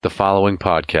The following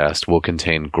podcast will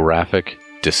contain graphic,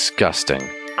 disgusting,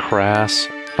 crass,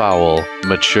 foul,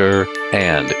 mature,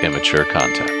 and immature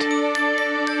content.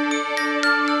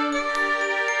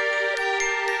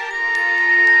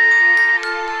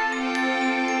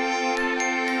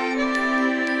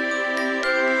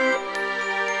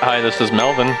 Hi, this is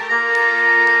Melvin.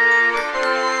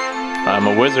 I'm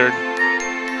a wizard.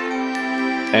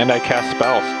 And I cast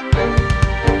spells.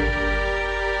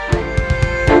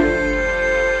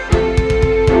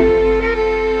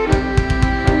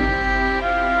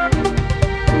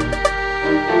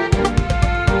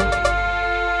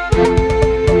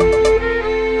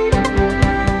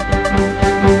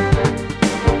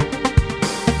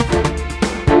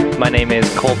 My name is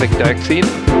Kolvikk Darkseed.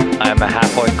 I'm a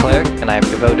half-orc cleric, and I have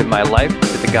devoted my life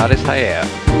to the goddess Hyea.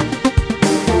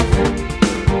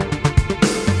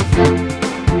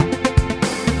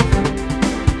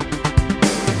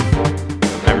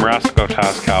 I'm Roscoe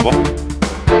Toscobble.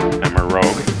 I'm a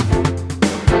rogue.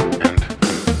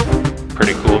 And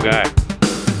pretty cool guy.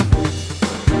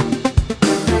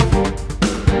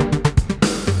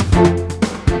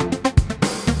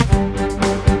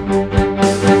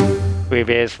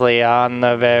 Previously on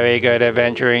the Very Good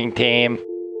Adventuring team.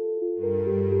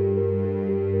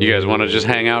 You guys want to just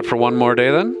hang out for one more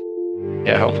day then?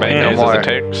 Yeah, hopefully Many no days more as it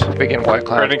takes. freaking white We're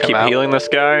clouds gonna come keep out. healing this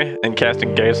guy and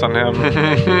casting gaze on him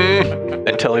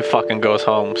until he fucking goes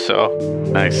home, so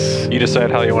Nice. you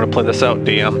decide how you want to play this out,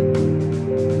 DM.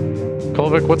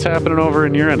 Kolvikk, what's happening over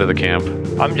in your end of the camp?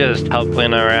 I'm just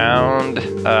helping around,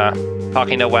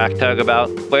 talking to Wacktug about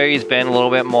where he's been a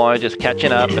little bit more, just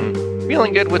catching up and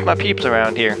feeling good with my peeps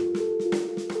around here.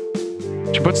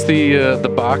 She puts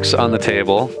the box on the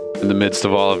table in the midst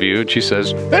of all of you, and she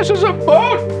says, "This is a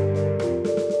boat!"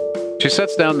 She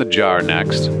sets down the jar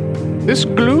next. "This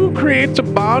glue creates a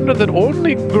bond that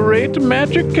only great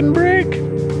magic can break."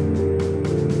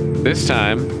 This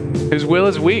time, his will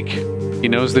is weak. He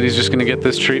knows that he's just going to get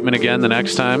this treatment again the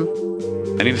next time,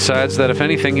 and he decides that if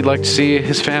anything, he'd like to see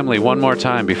his family one more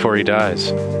time before he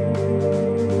dies.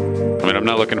 I mean, I'm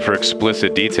not looking for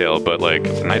explicit detail, but like...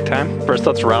 It's nighttime. First,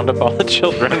 let's round up all the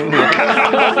children.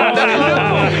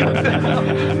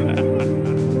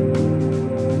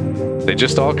 They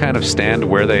just all kind of stand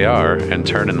where they are and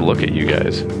turn and look at you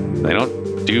guys. They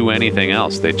don't do anything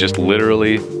else. They just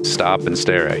literally stop and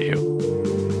stare at you.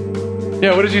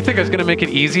 Yeah, what did you think? I was going to make it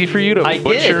easy for you to I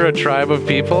butcher did. a tribe of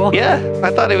people? Yeah, I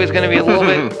thought it was going to be a little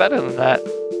bit better than that.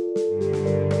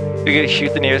 You're going to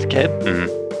shoot the nearest kid?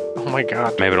 Oh my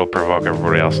god. Maybe it'll provoke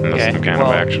everybody else in this Okay, kind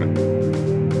well- of action.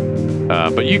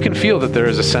 But you can feel that there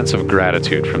is a sense of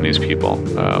gratitude from these people.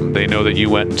 They know that you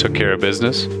went and took care of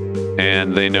business,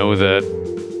 and they know that,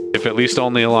 if at least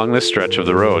only along this stretch of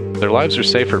the road, their lives are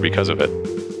safer because of it.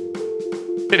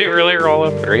 Did he really roll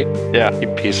a 3? Yeah. You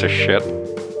piece of shit.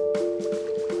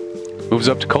 Moves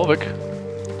up to Kolvikk.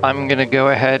 I'm going to go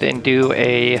ahead and do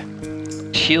a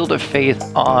Shield of Faith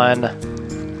on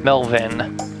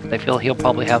Melvin. I feel he'll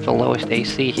probably have the lowest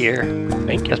AC here.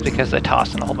 Thank you. Just because they're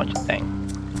tossing a whole bunch of things.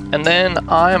 And then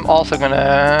I'm also going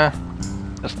to,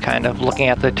 just kind of looking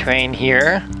at the terrain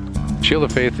here. Shield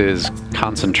of Faith is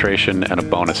concentration and a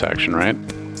bonus action, right?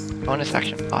 Bonus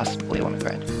action, possibly one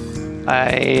grant.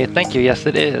 Thank you, yes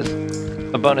it is.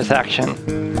 A bonus action.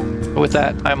 With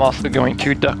that, I'm also going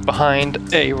to duck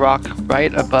behind a rock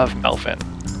right above Melvin.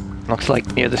 Looks like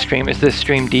near the stream. Is this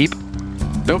stream deep?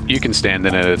 Nope, you can stand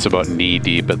in it. It's about knee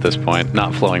deep at this point,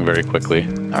 not flowing very quickly.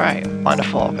 Alright,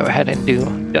 wonderful. I'll go ahead and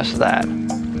do just that.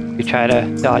 We try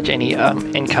to dodge any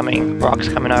incoming rocks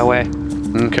coming our way.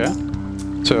 Okay.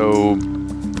 So,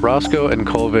 Roscoe and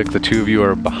Kolvikk, the two of you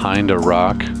are behind a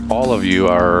rock. All of you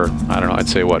are, I don't know, I'd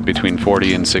say what, between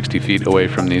 40 and 60 feet away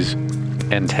from these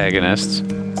antagonists.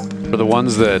 For the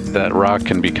ones that rock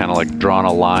can be kind of like drawn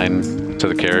a line to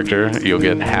the character, you'll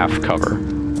get half cover.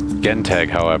 Gentag,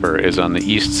 however, is on the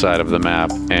east side of the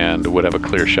map and would have a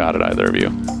clear shot at either of you.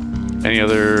 Any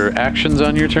other actions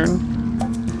on your turn?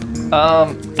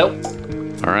 Nope.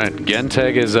 All right,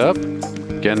 Gentag is up.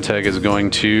 Gentag is going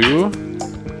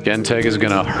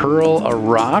to hurl a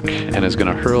rock and is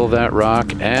going to hurl that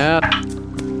rock at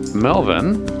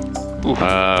Melvin.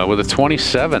 With a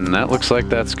 27, that looks like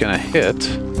that's going to hit.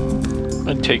 I'm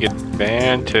gonna take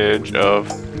advantage of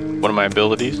one of my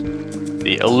abilities,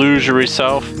 the illusory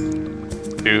self,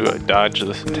 to dodge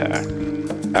this attack.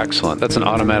 Excellent. That's an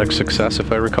automatic success,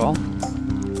 if I recall,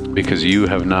 because you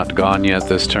have not gone yet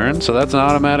this turn. So that's an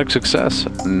automatic success.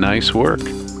 Nice work.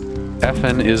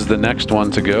 Effin is the next one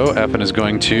to go. Effin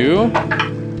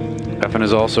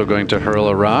is also going to hurl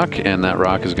a rock, and that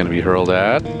rock is going to be hurled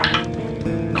at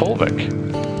Kolvikk.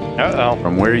 Uh-oh.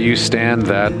 From where you stand,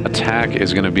 that attack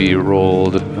is going to be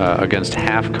rolled against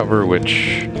half cover,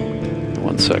 which...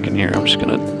 1 second here. I'm just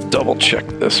going to double check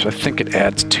this. I think it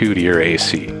adds 2 to your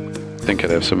AC. I think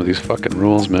I'd have some of these fucking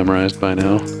rules memorized by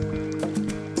now.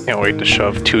 Can't wait to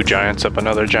shove 2 giants up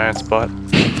another giant's butt.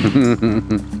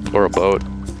 Or a boat.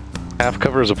 Half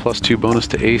cover is a +2 bonus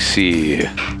to AC.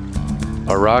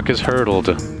 A rock is hurled.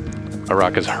 A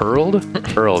rock is hurled?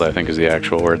 Hurled, I think, is the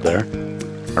actual word there.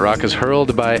 A rock is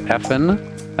hurled by Effin.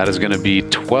 That is going to be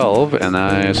 12, and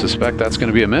I suspect that's going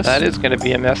to be a miss. That is going to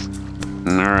be a miss.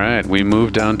 All right, we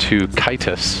move down to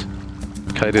Kitus.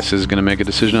 Kitus is going to make a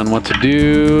decision on what to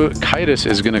do. Kitus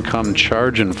is going to come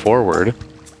charging forward.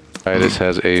 Kitus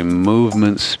has a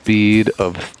movement speed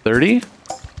of 30.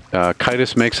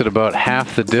 Kitus makes it about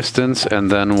half the distance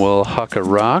and then will huck a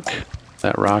rock.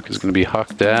 That rock is going to be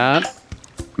hucked at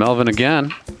Melvin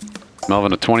again.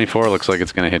 Melvin, a 24 looks like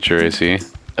it's going to hit your AC.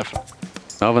 Definitely.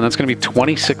 Melvin, that's going to be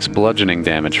 26 bludgeoning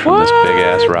damage from this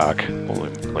big-ass rock. Holy,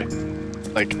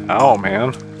 like, ow,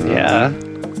 man. Yeah.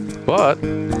 But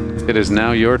it is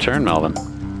now your turn, Melvin.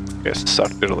 You guys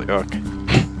suck diddly hook.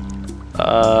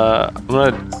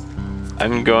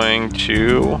 I'm going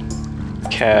to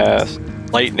cast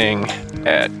lightning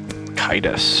at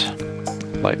Kitus.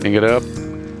 Lightning it up.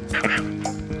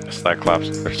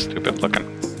 Cyclopes, they're stupid looking.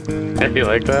 You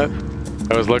like that?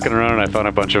 I was looking around and I found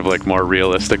a bunch of like more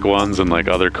realistic ones and like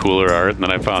other cooler art, and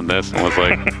then I found this and was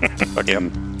like,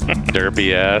 fucking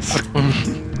derpy ass.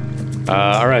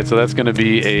 All right, so that's going to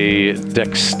be a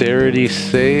dexterity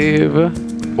save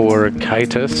for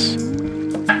Kitus.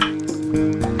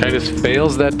 Kitus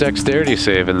fails that dexterity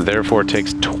save and therefore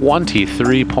takes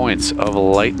 23 points of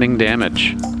lightning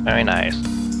damage. Very nice.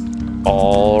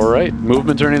 All right,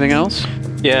 movement or anything else?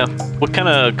 Yeah. What kind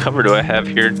of cover do I have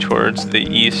here towards the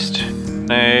east?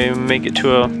 Can I make it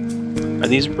to a... Are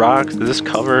these rocks? Is this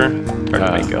cover? Hard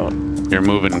to make out. You're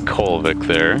moving Kolvikk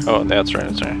there. Oh, that's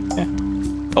right. Yeah.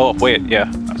 Oh, wait, yeah.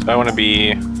 So I want to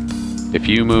be... If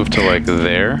you move to like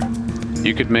there,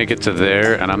 you could make it to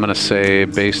there, and I'm going to say,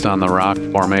 based on the rock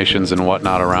formations and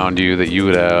whatnot around you, that you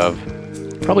would have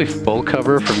probably full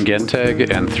cover from Genteg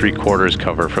and 3/4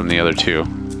 cover from the other two.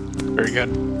 Very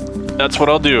good. That's what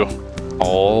I'll do.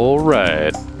 All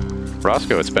right.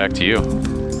 Roscoe, it's back to you.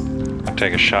 I'll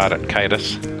take a shot at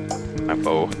Kitus. My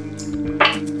bow.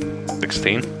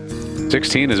 16.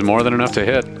 16 is more than enough to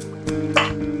hit.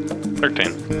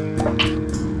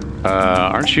 13.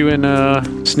 Aren't you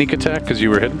in sneak attack because you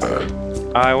were hidden?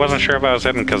 I wasn't sure if I was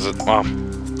hidden because, well...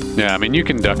 Yeah, I mean, you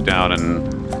can duck down and...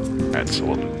 Alright, so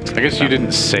we'll... I guess you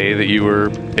didn't say that you were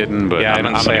hidden, but Yeah, I'm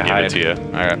I'm going gonna to say give it to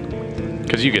you. Alright.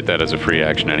 Because you get that as a free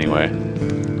action anyway.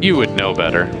 You would know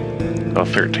better. Oh,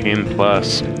 13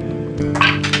 plus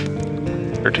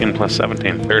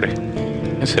 17, 30.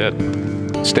 Nice hit.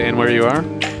 Staying where you are?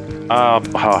 I'll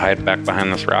hide back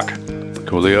behind this rock.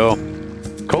 Coolio.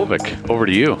 Kolvikk, over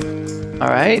to you. All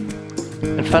right.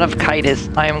 In front of Kitus,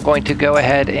 I am going to go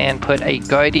ahead and put a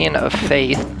Guardian of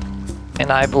Faith,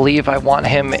 and I believe I want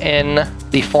him in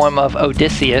the form of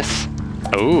Odysseus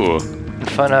Ooh, in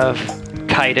front of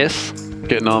Kitus.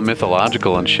 getting all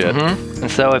mythological and shit.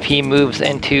 And so if he moves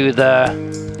into the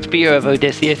spear of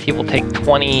Odysseus, he will take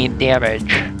 20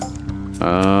 damage.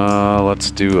 Let's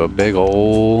do a big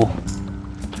ol'...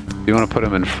 You want to put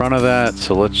him in front of that,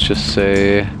 so let's just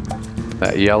say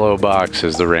that yellow box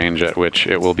is the range at which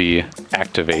it will be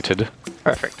activated.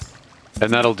 Perfect.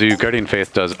 And that'll do, Guardian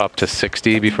Faith does up to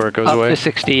 60 before it goes away? Up to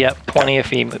 60, yep. 20 if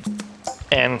he moves.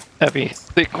 And every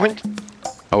sequence.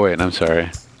 Oh wait, I'm sorry.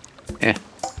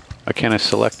 Why can't I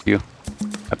select you?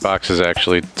 That box is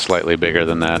actually slightly bigger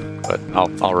than that, but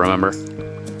I'll remember.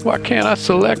 Why can't I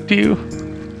select you?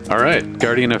 Alright,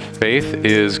 Guardian of Faith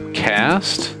is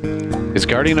cast. Is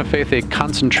Guardian of Faith a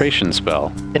concentration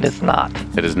spell? It is not.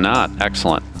 It is not.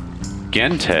 Excellent.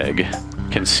 Genteg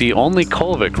can see only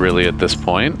Kolvikk really at this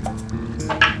point,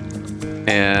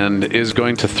 and is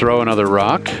going to throw another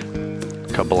rock.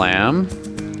 Kablam.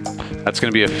 That's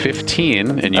going to be a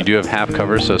 15, and you do have half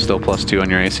cover, so still +2 on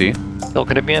your AC. Still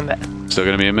going to be a miss. Still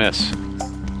going to be a miss.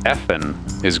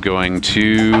 Effin is going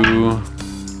to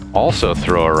also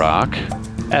throw a rock.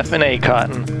 F&A,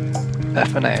 Cotton.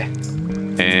 F&A.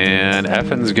 And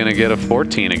Effin's going to get a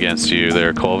 14 against you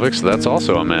there, Kolvikk, so that's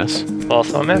also a miss.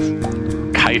 Also a miss.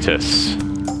 Kitus.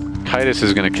 Kitus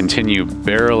is going to continue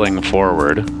barreling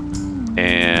forward.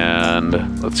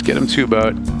 And let's get him to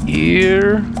about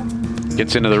here.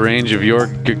 Gets into the range of your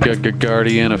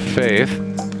Guardian of Faith.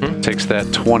 Takes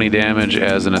that 20 damage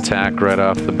as an attack right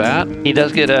off the bat. He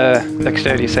does get a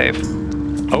dexterity save.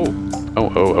 Oh.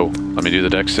 Let me do the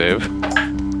dex save.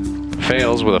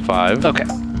 Fails with a 5. Okay.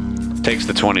 Takes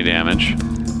the 20 damage.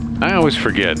 I always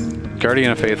forget.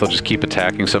 Guardian of Faith will just keep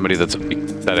attacking somebody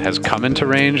that has come into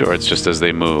range, or it's just as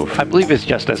they move. I believe it's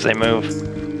just as they move.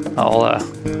 I'll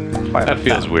fire That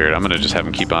feels weird. I'm gonna just have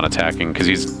him keep on attacking because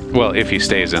if he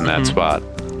stays in that spot.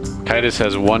 Kitus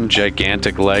has one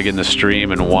gigantic leg in the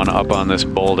stream and one up on this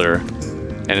boulder,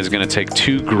 and is gonna take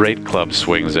 2 great club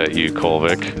swings at you,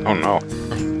 Kolvikk. Oh no.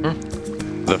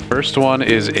 The first one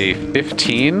is a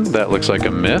 15. That looks like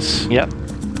a miss. Yep.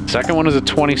 Second one is a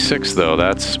 26, though.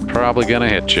 That's probably gonna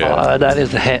hit you. That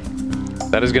is a hit.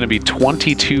 That is gonna be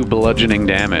 22 bludgeoning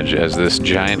damage as this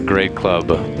giant great club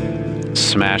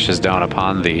smashes down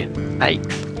upon thee.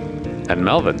 Yikes. And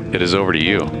Melvin, it is over to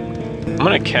you. I'm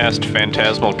gonna cast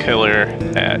Phantasmal Killer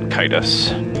at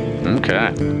Kitus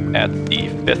Okay. at the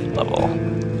 5th level.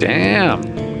 Damn.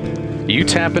 You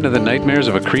tap into the nightmares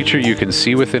of a creature you can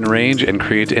see within range and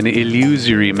create an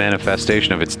illusory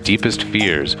manifestation of its deepest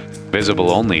fears, visible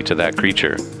only to that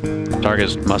creature.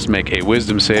 Target must make a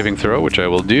wisdom saving throw, which I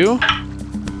will do.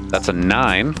 That's a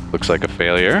 9. Looks like a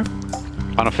failure.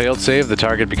 On a failed save, the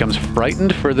target becomes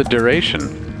frightened for the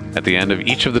duration. At the end of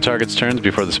each of the target's turns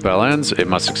before the spell ends, it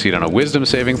must succeed on a wisdom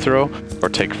saving throw or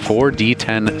take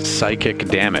 4d10 psychic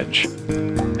damage.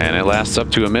 And it lasts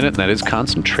up to a minute, and that is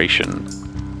concentration.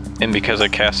 And because I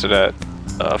cast it at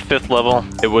 5th level,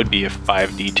 it would be a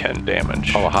 5d10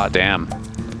 damage. Oh, hot damn.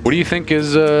 What do you think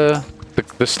is the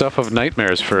stuff of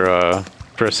nightmares for a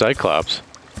cyclops?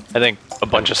 I think a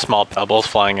bunch of small pebbles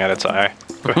flying at its eye.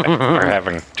 Or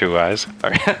having 2 eyes.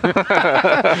 Sorry.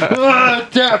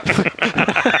 Depth!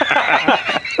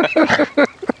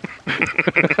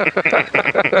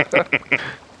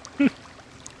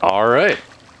 All right.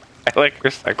 I like your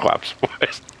Cyclops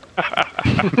voice.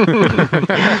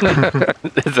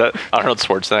 Is that Arnold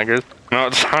Schwarzenegger? No,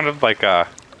 it sounded like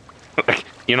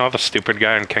you know the stupid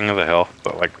guy in King of the Hill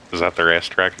that is at the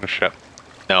racetrack and shit.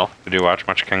 No. Did you watch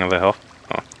much King of the Hill?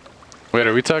 Oh. Wait,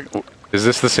 are we talking? Is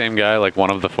this the same guy, like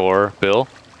one of the 4, Bill?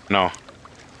 No.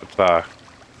 It's I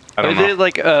don't Is know. it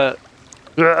like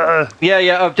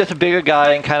just a bigger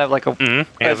guy and kind of like a He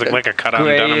has like a cut-off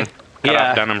gray,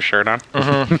 denim shirt on.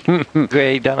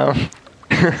 gray denim.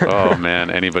 Oh man,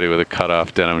 anybody with a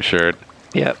cut-off denim shirt.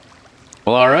 Yep.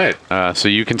 Well, all right. So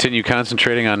you continue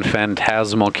concentrating on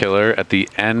Phantasmal Killer at the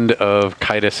end of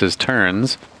Kitus's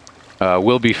turns.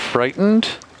 Will be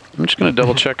frightened. I'm just going to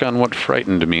double check on what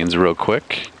frightened means real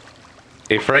quick.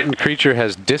 A frightened creature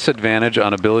has disadvantage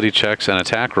on ability checks and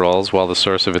attack rolls while the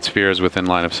source of its fear is within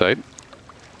line of sight.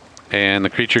 And the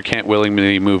creature can't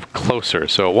willingly move closer.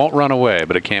 So it won't run away,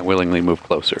 but it can't willingly move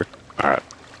closer. All right.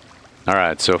 All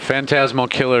right, so Phantasmal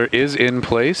Killer is in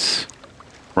place.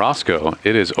 Roscoe,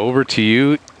 it is over to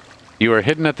you. You are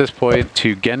hidden at this point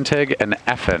to Genteg and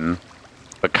Effen,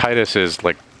 but Kitus is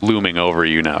like looming over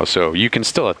you now, so you can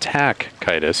still attack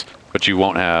Kitus, but you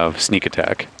won't have sneak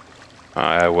attack.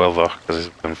 I will though, because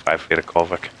he's within 5 feet of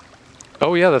Kolvikk.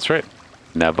 Oh yeah, that's right.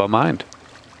 Never mind.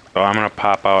 So I'm gonna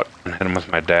pop out and hit him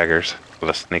with my daggers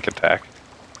with a sneak attack.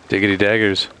 Diggity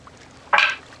daggers.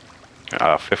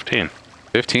 15.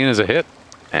 15 is a hit.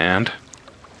 And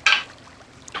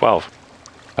 12.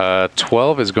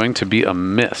 12 is going to be a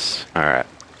miss. Alright.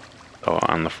 So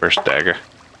on the first dagger,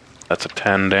 that's a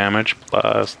 10 damage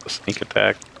plus the sneak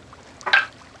attack.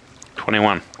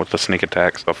 21 with the sneak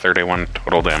attack, so 31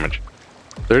 total damage.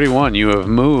 31, you have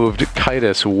moved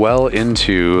Kitus well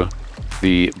into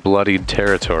the bloodied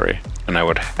territory. And I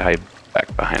would hide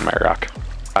back behind my rock.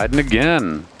 Hiding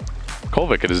again.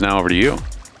 Kolvikk, it is now over to you.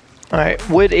 All right.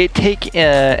 Would it take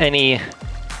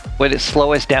would it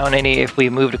slow us down any if we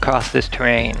moved across this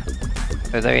terrain?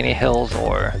 Are there any hills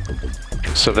or?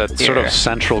 So that sort of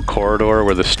central corridor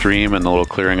where the stream and the little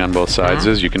clearing on both sides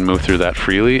is, you can move through that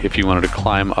freely. If you wanted to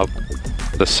climb up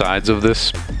the sides of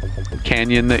this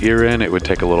canyon that you're in, it would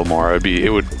take a little more.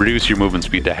 It would reduce your movement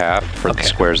speed to half for the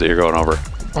squares that you're going over.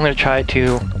 I'm going to try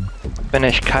to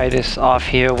finish Kitus off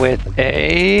here with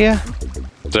a...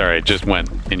 Sorry, it just went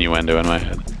innuendo in my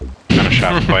head. Gonna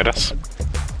shot Kitus.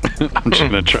 I'm just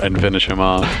going to try and finish him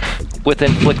off. With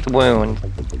Inflict Wound.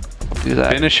 Do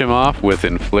that. Finish him off with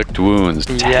Inflict Wounds.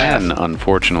 10,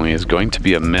 unfortunately, is going to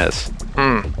be a miss.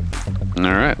 All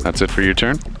right, that's it for your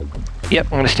turn? Yep,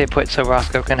 I'm going to stay put so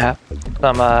Roscoe can have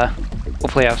some,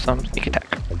 hopefully have some sneak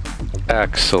attack.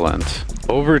 Excellent.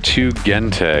 Over to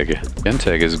Genteg.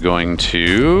 Genteg is going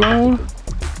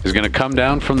to come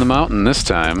down from the mountain this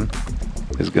time.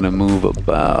 Is going to move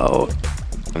about...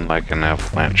 And like an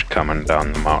avalanche coming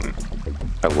down the mountain.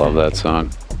 I love that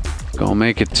song. Gonna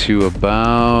make it to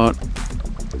about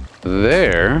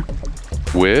there,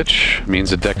 which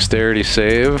means a dexterity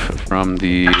save from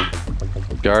the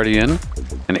Guardian.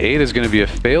 An 8 is going to be a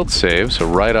failed save, so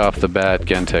right off the bat,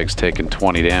 Genteg's taking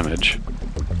 20 damage.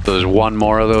 So there's one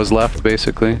more of those left,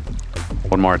 basically.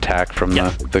 One more attack from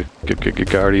the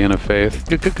Guardian of Faith.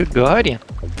 Guardian.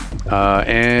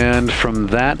 And from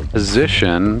that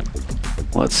position,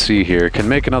 let's see here. Can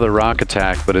make another rock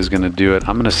attack, but is going to do it,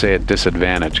 I'm going to say at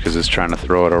disadvantage, because it's trying to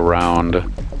throw it around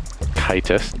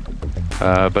Kitus.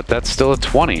 But that's still a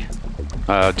 20.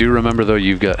 Do remember, though,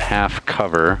 you've got half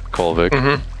cover, Kolvikk.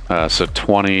 Mm-hmm. So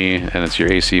 20, and it's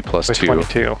your AC plus 2.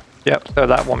 22. Yep, so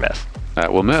that will miss.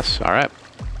 That will miss. All right.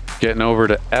 Getting over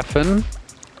to Effin.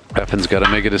 Effin's got to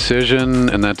make a decision,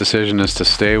 and that decision is to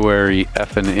stay where he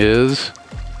effin is.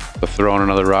 So throwing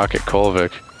another rock at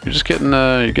Kolvikk. You're just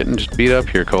getting just beat up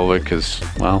here, Kolvikk, because,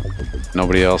 well,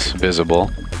 nobody else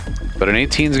visible. But an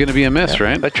 18 is going to be a miss,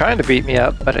 right? They're trying to beat me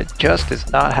up, but it just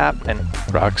is not happening.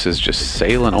 Rox is just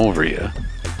sailing over you.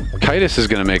 Kitus is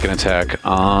going to make an attack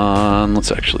on...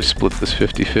 Let's actually split this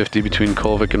 50-50 between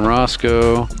Kolvikk and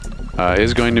Roscoe.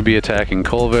 Is going to be attacking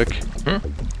Kolvikk.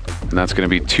 And that's going to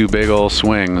be 2 big ol'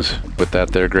 swings with that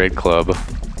there great club.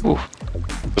 Ooh.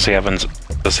 Does he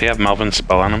have Melvin's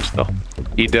spell on him still?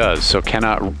 He does, so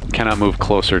cannot move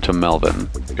closer to Melvin.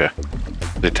 Okay.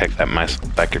 Does he take that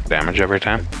psychic damage every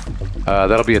time?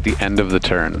 That'll be at the end of the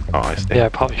turn. Oh, I see. Yeah, I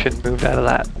probably shouldn't move out of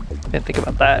that. Didn't think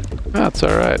about that. That's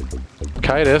all right.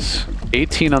 Kitus,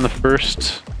 18 on the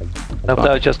first. Nope,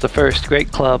 that was just the first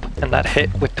great club, and that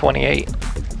hit with 28.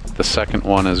 The second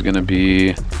one is going to be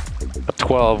a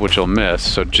 12, which will miss.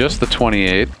 So just the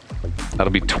 28.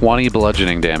 That'll be 20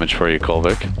 bludgeoning damage for you,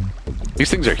 Kolvikk.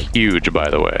 These things are huge, by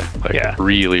the way. Like, yeah.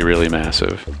 Really, really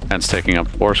massive. And it's taking up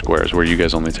 4 squares, where you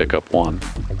guys only take up 1.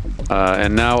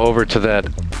 And now over to that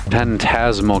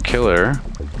phantasmal killer.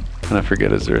 And I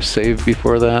forget, is there a save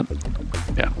before that?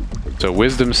 Yeah. So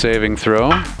wisdom saving throw.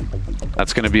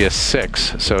 That's going to be a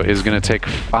 6. So is going to take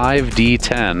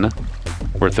 5d10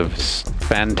 worth of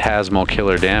phantasmal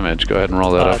killer damage. Go ahead and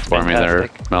roll that up for me there,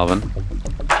 Melvin.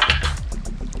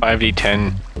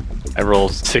 5d10. I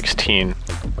rolled 16.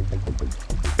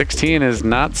 16 is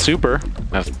not super.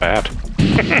 That's bad.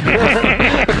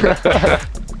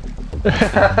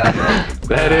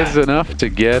 That is enough to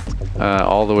get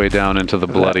all the way down into the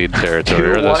bloodied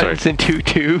territory. 2 1s and 2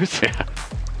 2s. Yeah.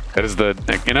 That is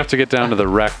enough to get down to the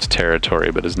wrecked territory,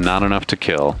 but is not enough to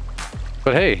kill.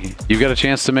 But hey, you've got a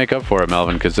chance to make up for it,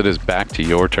 Melvin, because it is back to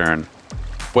your turn.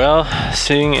 Well,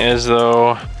 seeing as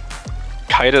though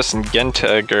Kitus and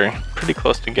Genteg are pretty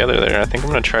close together there, I think I'm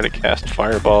going to try to cast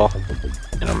Fireball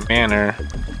in a manner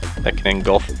that can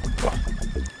engulf.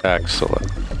 Excellent.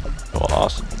 Oh,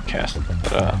 awesome. Cast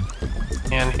that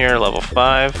in here, level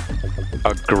 5.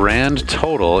 A grand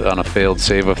total on a failed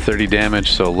save of 30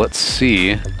 damage, so let's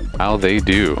see how they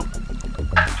do.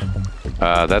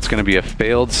 That's going to be a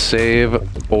failed save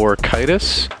for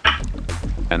Kitus,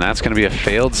 and that's going to be a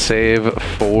failed save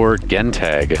for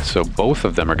Genteg. So both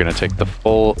of them are going to take the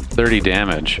full 30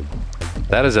 damage.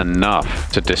 That is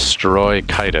enough to destroy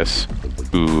Kitus,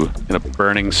 who, in a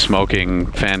burning, smoking,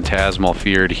 phantasmal,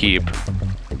 feared heap,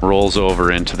 rolls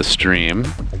over into the stream.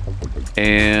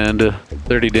 And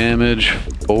 30 damage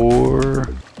for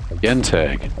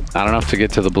Genteg. Not enough to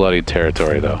get to the bloodied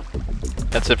territory, though.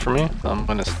 That's it for me. I'm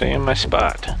going to stay in my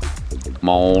spot.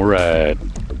 All right.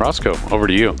 Roscoe, over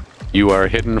to you. You are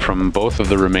hidden from both of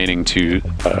the remaining 2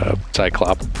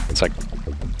 cyclops. It's like,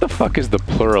 what the fuck is the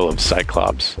plural of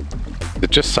cyclops? Is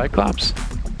it just cyclops?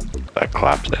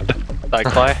 Cyclops.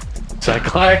 Cycli?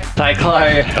 Cycli?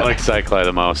 Cycli. I like cycli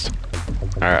the most.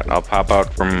 Alright, I'll pop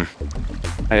out from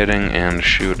hiding and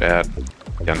shoot at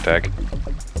Genteg.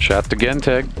 Shot to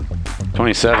Genteg.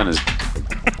 27 is...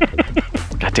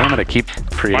 God damn it, I keep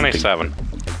preempting. 27.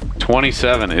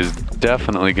 27 is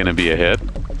definitely going to be a hit.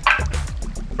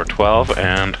 For 12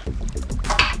 and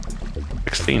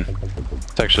 16.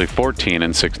 It's actually 14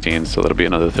 and 16, so that'll be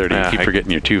another 30. Yeah, you keep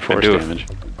forgetting your 2 force do. damage.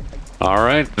 All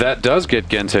right, that does get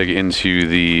Genteg into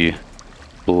the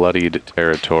bloodied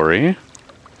territory.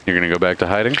 You're going to go back to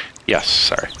hiding? Yes,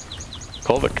 sorry.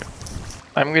 Kolvikk.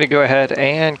 I'm going to go ahead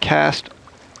and cast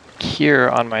Cure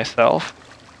on myself.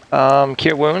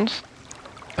 Cure Wounds.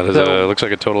 That is looks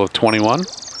like a total of 21.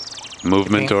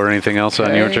 Movement or anything else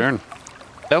on your turn?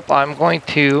 Nope, I'm going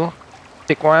to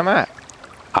stick where I'm at.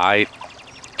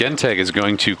 Genteg is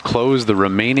going to close the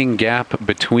remaining gap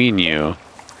between you.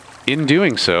 In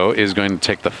doing so, is going to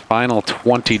take the final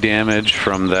 20 damage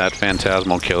from that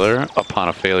phantasmal killer upon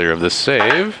a failure of this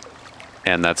save.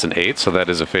 And that's an 8, so that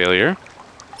is a failure.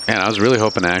 And I was really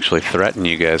hoping to actually threaten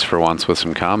you guys for once with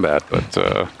some combat, but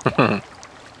you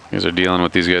guys are dealing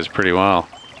with these guys pretty well.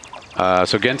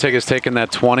 So Genteg has taken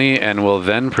that 20 and will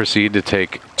then proceed to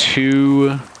take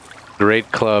 2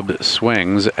 Great club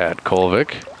swings at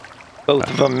Kolvikk. Both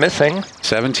of them missing.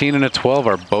 17 and a 12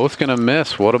 are both going to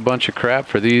miss. What a bunch of crap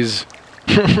for these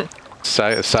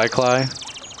cycli.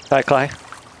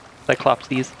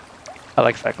 Cyclopses. I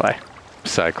like cycli.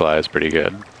 Cycli is pretty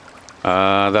good.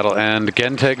 That'll end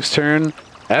Genteg's turn.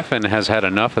 Effin has had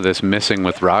enough of this missing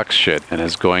with rocks shit and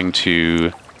is going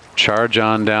to charge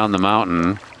on down the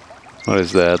mountain. What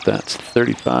is that? That's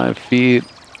 35 feet.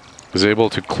 Was able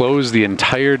to close the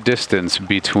entire distance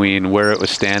between where it was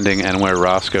standing and where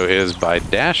Roscoe is by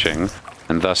dashing,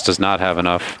 and thus does not have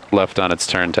enough left on its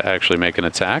turn to actually make an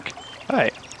attack.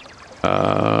 Right.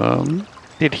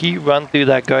 Did he run through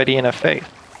that Guardian of Faith?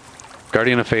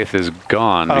 Guardian of Faith is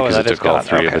gone because it took all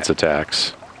three of its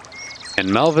attacks.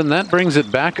 And Melvin, that brings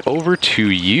it back over to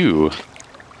you.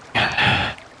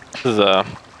 This is a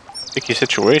sticky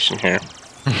situation here.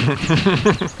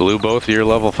 Blew both of your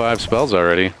level 5 spells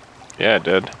already. Yeah, it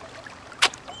did.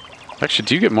 Actually,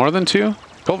 do you get more than 2?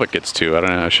 Kolvikk gets 2. I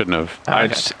don't know. I shouldn't have.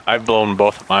 I've blown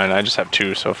both of mine. I just have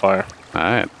 2 so far. All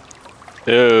right.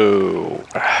 Oh.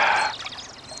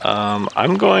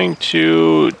 I'm going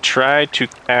to try to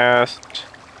cast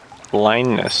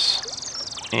blindness.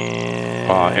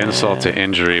 And... Oh, insult to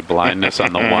injury, blindness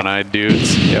on the one-eyed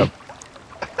dudes. Yep.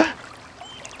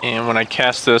 And when I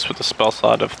cast this with a spell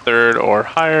slot of 3rd or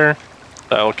higher,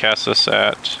 I will cast this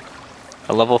at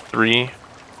a level 3.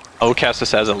 I will cast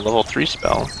this as a level 3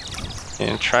 spell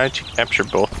and try to capture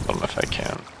both of them if I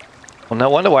can. Well, no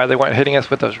wonder why they weren't hitting us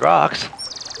with those rocks.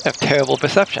 They have terrible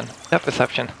perception. Depth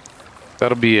perception.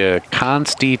 That'll be a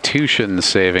Constitution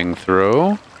saving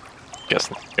throw. Guess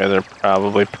these guys are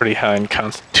probably pretty high in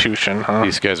Constitution, huh?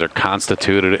 These guys are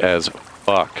constituted as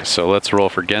fuck. So let's roll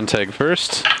for Genteg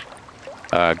first.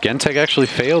 Genteg actually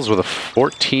fails with a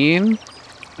 14.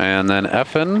 And then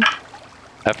Effin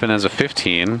has a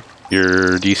 15.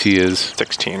 Your DC is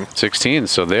 16. 16,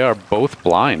 so they are both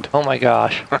blind. Oh my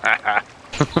gosh.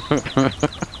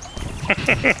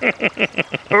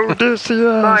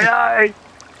 Odysseus! My eye!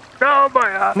 No, my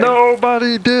eye!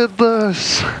 Nobody did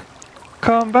this!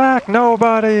 Come back,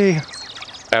 nobody!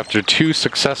 After 2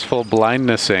 successful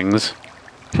blindnessings,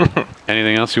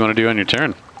 anything else you want to do on your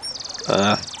turn?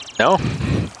 No.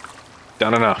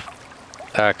 Done enough.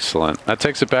 Excellent. That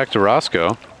takes it back to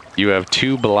Roscoe. You have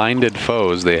 2 blinded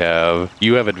foes.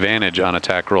 You have advantage on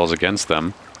attack rolls against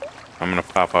them. I'm gonna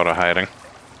pop out of hiding.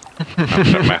 Not that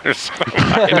it matters.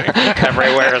 Hiding.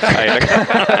 Everywhere is hiding.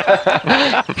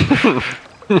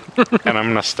 And I'm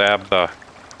gonna stab the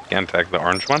Genteg, the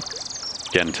orange one.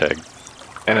 Genteg.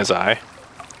 In his eye.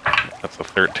 That's a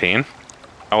 13.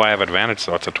 Oh, I have advantage,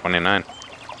 so it's a 29.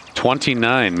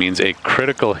 29 means a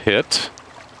critical hit.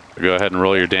 Go ahead and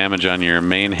roll your damage on your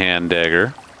main hand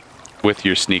dagger with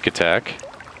your sneak attack.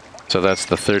 So that's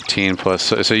the 13 plus...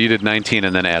 So you did 19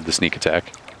 and then add the sneak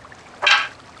attack.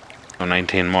 So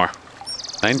 19 more.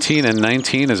 19 and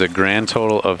 19 is a grand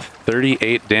total of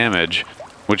 38 damage,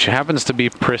 which happens to be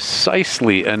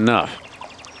precisely enough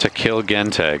to kill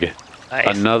Genteg.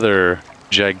 Nice. Another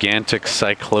gigantic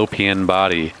cyclopean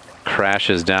body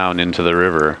crashes down into the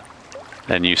river,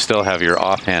 and you still have your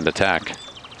offhand attack.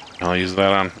 I'll use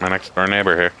that on my next door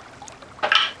neighbor here.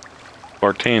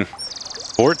 14.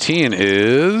 14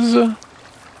 is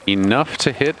enough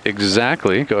to hit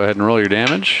exactly. Go ahead and roll your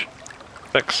damage.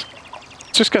 6.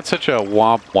 It's just got such a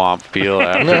womp womp feel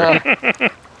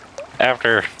after.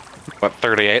 After, what,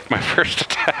 38, my first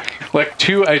attack. Like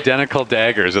 2 identical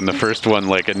daggers, and the first one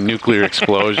like a nuclear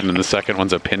explosion, and the second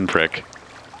one's a pinprick.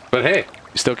 But hey,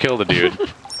 you still kill the dude.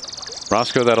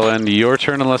 Roscoe, that'll end your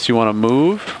turn unless you want to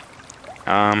move.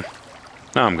 No,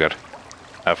 I'm good.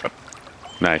 Have fun.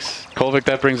 Nice. Kolvikk,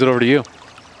 that brings it over to you.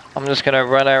 I'm just gonna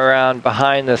run around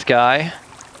behind this guy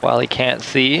while he can't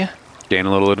see. Gain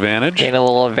a little advantage. Gain a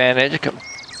little advantage.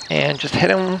 And just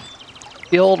hit him with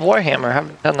the old Warhammer.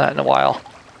 Haven't done that in a while.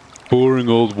 Boring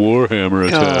old Warhammer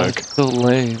attack. God, so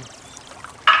lame.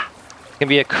 Gonna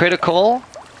be a critical.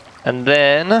 And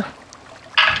then...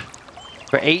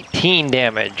 for 18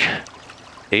 damage.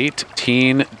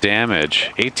 18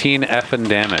 damage. 18 effing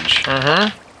damage.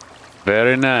 Mm-hmm.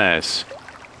 Very nice.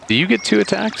 Do you get 2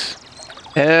 attacks?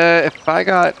 If I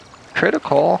got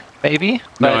critical, maybe.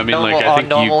 No, But I mean, like, I think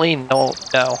normally, no.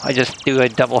 I just do a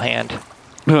double hand.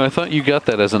 No, I thought you got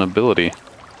that as an ability.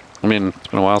 I mean, it's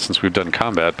been a while since we've done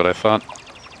combat, but I thought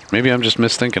maybe I'm just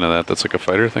misthinking of that. That's like a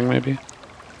fighter thing, maybe?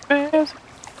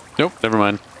 Nope, never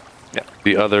mind. Yeah.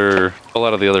 A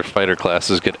lot of the other fighter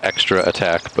classes get extra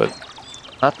attack, but...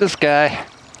 Not this guy.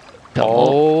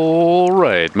 All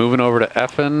right, moving over to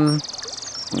Effin.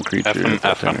 Creature.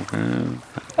 Effin.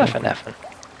 Effin.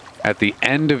 At the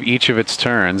end of each of its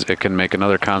turns, it can make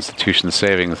another Constitution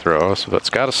saving throw. So it's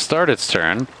got to start its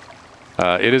turn.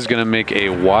 It is going to make a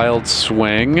wild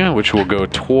swing, which will go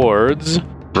towards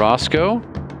Roscoe.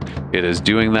 It is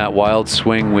doing that wild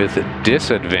swing with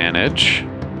disadvantage.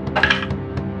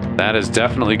 That is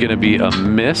definitely going to be a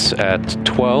miss at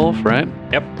 12, right?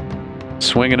 Yep.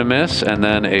 Swing and a miss, and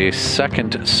then a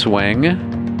second swing.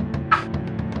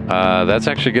 That's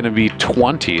actually going to be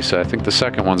 20, so I think the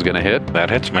second one's going to hit. That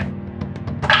hits me.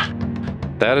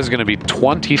 That is going to be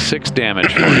 26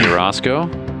 damage for you, Roscoe.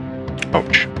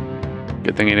 Ouch.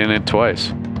 Good thing he didn't hit twice.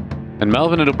 And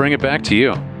Melvin, it'll bring it back to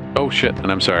you. Oh, shit.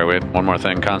 And I'm sorry, wait. One more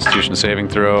thing. Constitution saving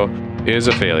throw is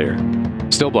a failure.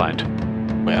 Still blind.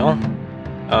 Well,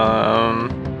 I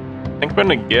think I'm going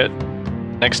to get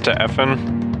next to Effin,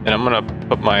 and I'm going to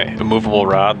put my immovable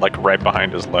rod, like, right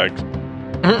behind his legs.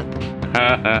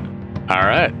 All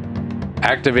right.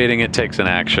 Activating it takes an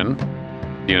action.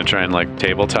 You gonna try and, like,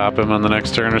 tabletop him on the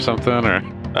next turn or something, or?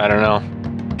 I don't know.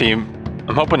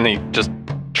 I'm hoping he just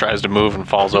tries to move and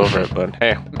falls over it, but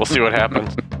hey, we'll see what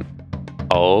happens.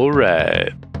 All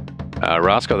right.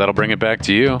 Roscoe, that'll bring it back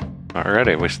to you.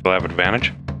 Alrighty, we still have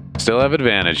advantage. Still have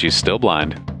advantage. He's still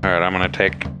blind. Alright, I'm gonna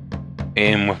take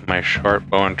aim with my short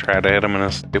bow and try to hit him in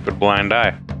his stupid blind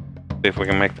eye. See if we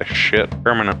can make the shit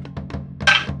permanent.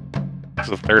 This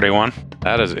is a 31.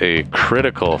 That is a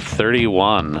critical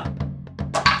 31.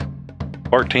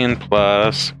 14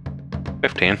 plus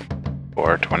 15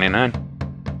 for 29.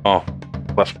 Oh,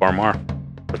 plus 4 more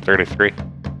for 33.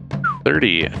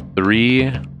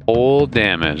 33 whole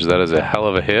damage. That is a hell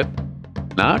of a hit.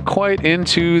 Not quite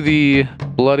into the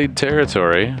bloodied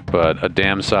territory, but a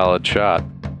damn solid shot.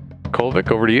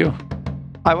 Kolvikk, over to you.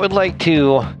 I would like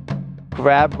to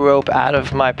grab rope out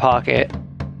of my pocket,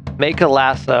 make a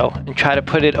lasso, and try to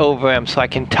put it over him so I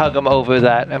can tug him over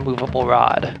that immovable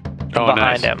rod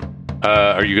behind him.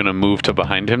 Are you going to move to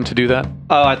behind him to do that?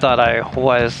 Oh, I thought I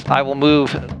was. I will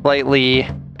move slightly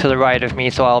to the right of me,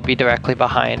 so I'll be directly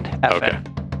behind Effin. Okay.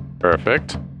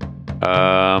 Perfect.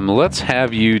 Let's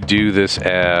have you do this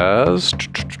as...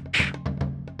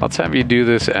 How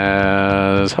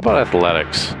about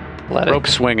athletics? Rope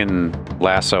swing and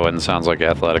lasso and sounds like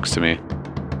athletics to me.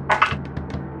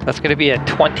 That's going to be a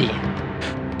 20.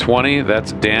 20,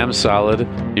 that's damn solid.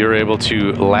 You're able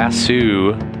to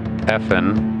lasso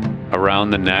Effin around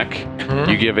the neck. Mm-hmm.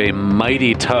 You give a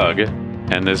mighty tug,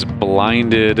 and this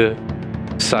blinded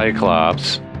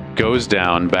cyclops goes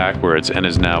down backwards and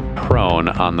is now prone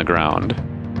on the ground.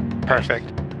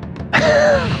 Perfect.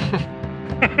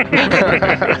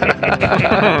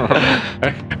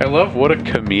 I love what a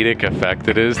comedic effect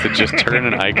it is to just turn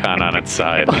an icon on its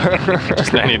side.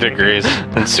 Just 90 degrees.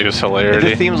 Ensues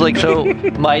hilarity. It seems like so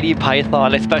mighty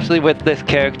Python, especially with this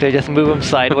character. Just move him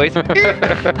sideways. All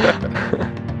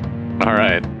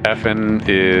right. Effin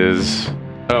is...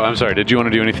 Oh, I'm sorry. Did you want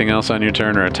to do anything else on your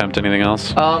turn or attempt anything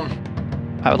else?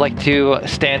 I would like to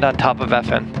stand on top of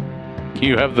Effin.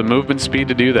 You have the movement speed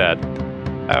to do that.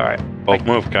 All right. Bold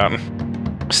move, Cotton.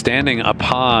 Standing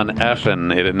upon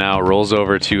Effin, it now rolls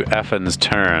over to Effin's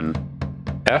turn.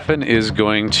 Effin is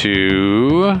going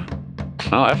to...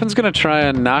 Well, Effin's going to try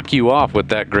and knock you off with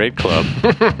that great club.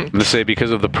 I'm going to say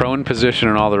because of the prone position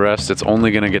and all the rest, it's only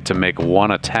going to get to make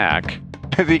one attack.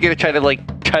 Is he going to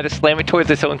try to slam it towards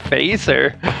his own face,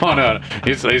 or? Oh, no.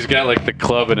 He's got, like, the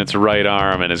club in its right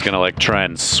arm and is going to, like, try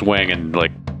and swing and,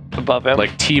 like... Above him?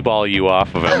 Like, T-ball you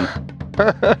off of him.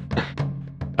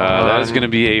 That is going to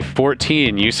be a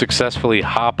 14. You successfully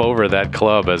hop over that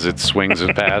club as it swings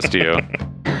past you.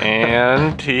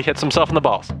 And he hits himself in the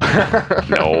balls.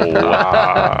 No.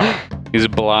 He's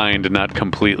blind, not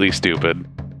completely stupid.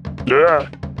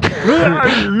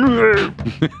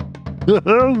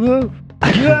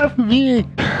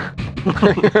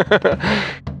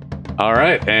 All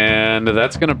right, and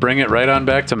that's going to bring it right on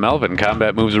back to Melvin.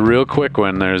 Combat moves real quick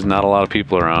when there's not a lot of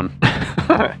people around.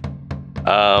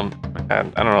 I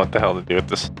don't know what the hell to do with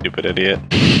this stupid idiot.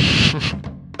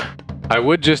 I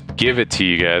would just give it to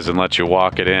you guys and let you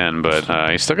walk it in, but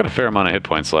you still got a fair amount of hit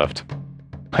points left.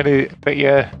 Put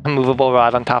your immovable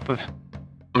rod on top of it.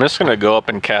 I'm just gonna go up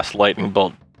and cast lightning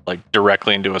bolt, like,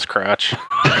 directly into his crotch.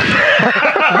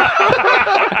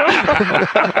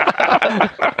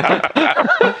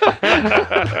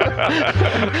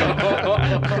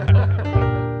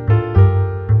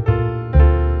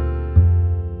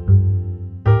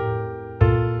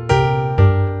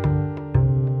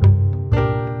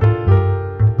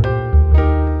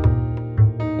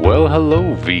 Well,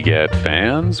 hello, VGAT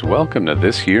fans. Welcome to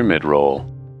this here mid-roll.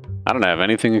 I don't have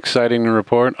anything exciting to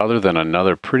report other than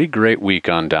another pretty great week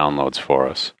on downloads for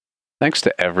us. Thanks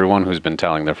to everyone who's been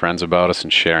telling their friends about us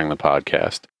and sharing the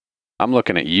podcast. I'm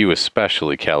looking at you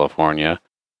especially, California.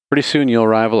 Pretty soon you'll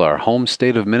rival our home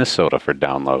state of Minnesota for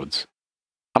downloads.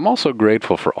 I'm also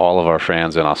grateful for all of our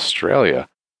fans in Australia.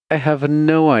 I have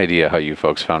no idea how you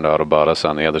folks found out about us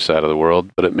on the other side of the world,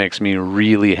 but it makes me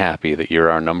really happy that you're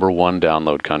our #1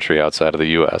 download country outside of the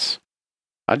US.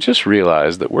 I just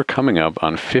realized that we're coming up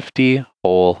on 50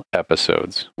 whole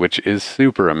episodes, which is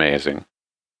super amazing.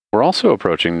 We're also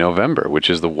approaching November, which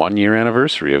is the 1-year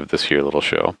anniversary of this here little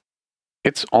show.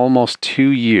 It's almost 2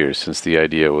 years since the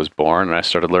idea was born, and I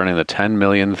started learning the 10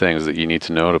 million things that you need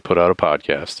to know to put out a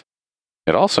podcast.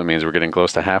 It also means we're getting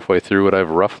close to halfway through what I've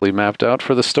roughly mapped out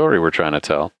for the story we're trying to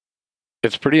tell.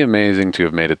 It's pretty amazing to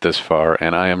have made it this far,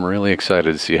 and I am really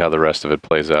excited to see how the rest of it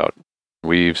plays out.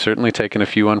 We've certainly taken a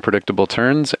few unpredictable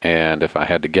turns, and if I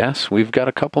had to guess, we've got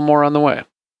a couple more on the way.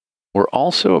 We're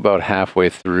also about halfway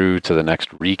through to the next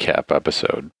recap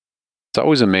episode. It's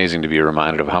always amazing to be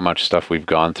reminded of how much stuff we've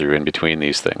gone through in between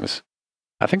these things.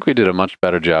 I think we did a much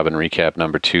better job in recap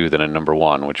number 2 than in number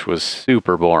 1, which was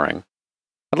super boring.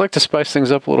 I'd like to spice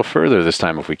things up a little further this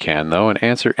time if we can, though, and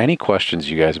answer any questions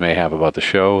you guys may have about the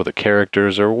show, the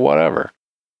characters, or whatever.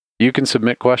 You can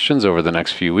submit questions over the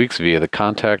next few weeks via the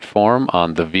contact form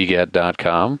on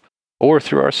thevgat.com or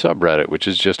through our subreddit, which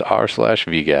is just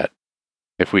r/vgat.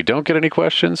 If we don't get any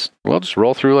questions, we'll just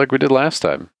roll through like we did last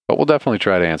time, but we'll definitely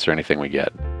try to answer anything we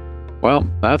get. Well,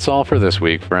 that's all for this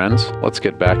week, friends. Let's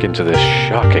get back into this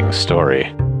shocking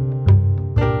story.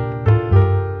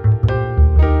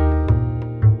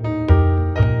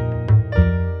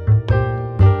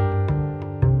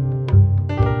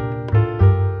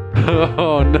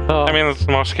 Oh, no. I mean, it's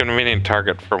the most convenient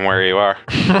target from where you are.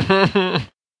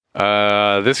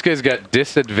 This guy's got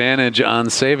disadvantage on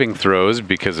saving throws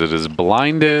because it is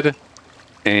blinded.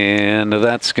 And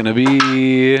that's going to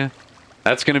be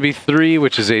 3,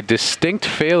 which is a distinct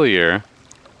failure.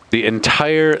 The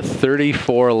entire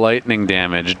 34 lightning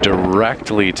damage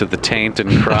directly to the taint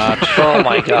and crotch. Oh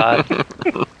my god.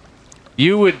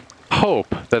 You would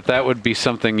hope that that would be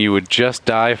something you would just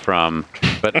die from,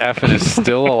 but Effin is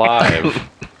still alive.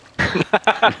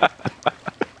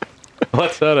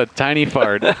 Lets out a tiny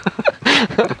fart.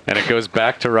 And it goes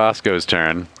back to Roscoe's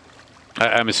turn.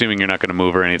 I'm assuming you're not going to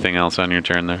move or anything else on your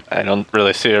turn there. I don't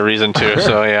really see a reason to,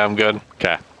 so yeah, I'm good.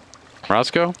 Okay.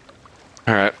 Roscoe?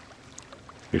 All right.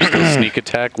 You're still sneak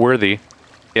attack worthy.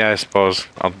 Yeah, I suppose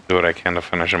I'll do what I can to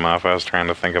finish him off. I was trying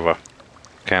to think of a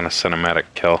kind of cinematic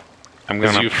kill. I'm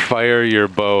As gonna. you fire your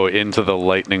bow into the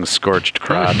lightning scorched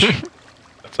crotch.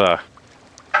 That's a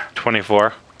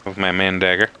 24 with my main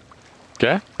dagger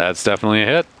Okay, that's definitely a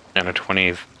hit. and a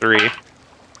 23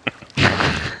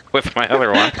 with my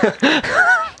other one.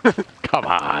 Come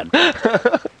on. All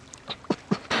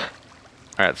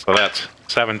right, so that's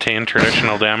 17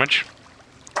 traditional damage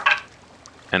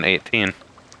and 18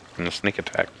 from the sneak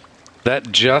attack.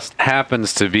 That just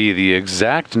happens to be the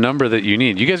exact number that you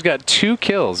need. You guys got 2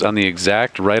 kills on the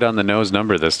exact right on the nose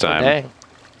number this time. Dang.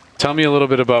 Tell me a little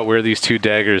bit about where these 2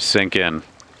 daggers sink in.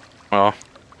 Well,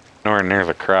 nowhere near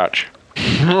the crotch.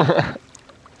 Into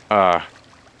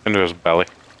his belly.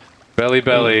 Belly,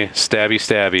 stabby,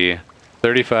 stabby.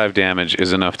 35 damage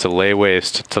is enough to lay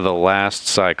waste to the last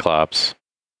cyclops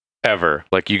ever.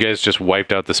 Like, you guys just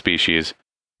wiped out the species.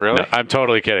 Really? No, I'm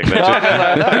totally kidding.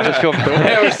 That I just feel the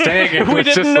way I was saying it We was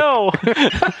didn't just know.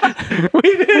 like, we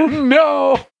didn't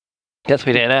know. Guess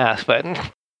we didn't ask, but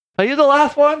are you the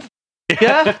last one?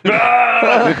 Yeah.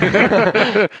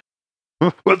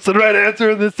 What's the right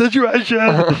answer in this situation?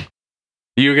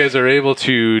 You guys are able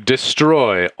to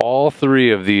destroy all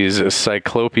 3 of these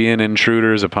cyclopean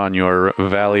intruders upon your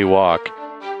valley walk,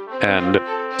 and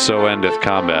so endeth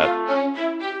combat.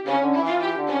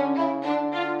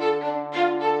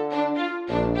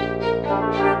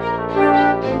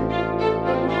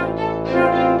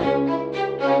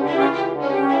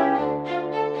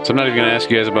 So I'm not even going to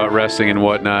ask you guys about resting and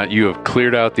whatnot. You have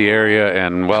cleared out the area,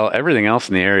 and, well, everything else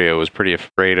in the area was pretty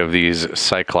afraid of these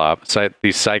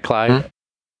cycli.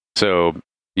 So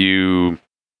you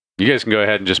guys can go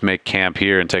ahead and just make camp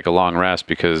here and take a long rest,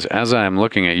 because as I'm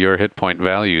looking at your hit point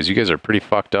values, you guys are pretty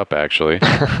fucked up, actually.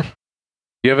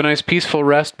 You have a nice peaceful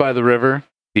rest by the river.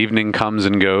 Evening comes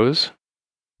and goes.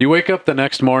 You wake up the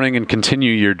next morning and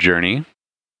continue your journey.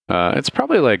 It's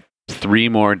probably like 3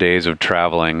 more days of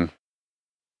traveling.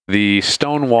 The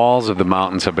stone walls of the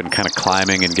mountains have been kind of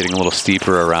climbing and getting a little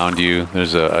steeper around you.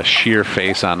 There's a sheer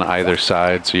face on either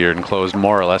side, so you're enclosed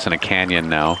more or less in a canyon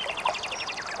now.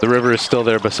 The river is still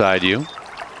there beside you.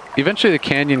 Eventually the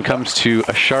canyon comes to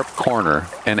a sharp corner,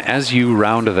 and as you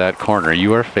round that corner,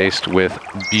 you are faced with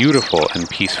beautiful and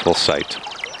peaceful sight.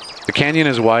 The canyon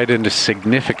is widened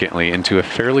significantly into a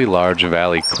fairly large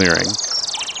valley clearing.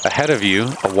 Ahead of you,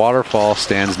 a waterfall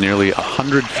stands nearly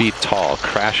 100 feet tall,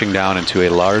 crashing down into a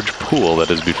large pool that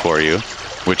is before you,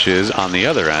 which is, on the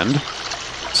other end,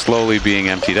 slowly being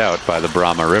emptied out by the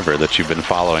Brahma River that you've been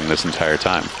following this entire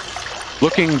time.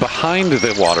 Looking behind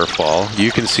the waterfall,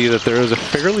 you can see that there is a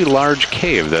fairly large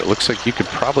cave that looks like you could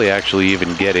probably actually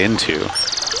even get into.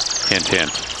 Hint,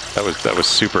 hint. That was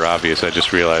super obvious. I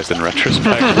just realized in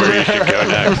retrospect where you should go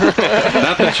next.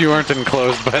 Not that you weren't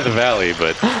enclosed by the valley,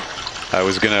 but I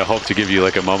was going to hope to give you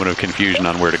like a moment of confusion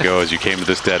on where to go as you came to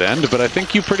this dead end, but I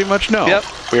think you pretty much know. Yep.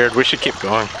 Weird. We should keep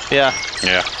going. Yeah.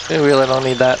 Yeah, We really don't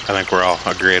need that. I think we're all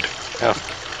agreed. Yeah.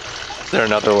 Is there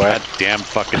another way? God damn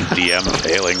fucking DM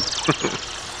failing.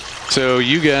 So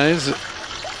you guys,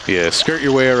 skirt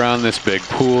your way around this big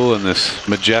pool and this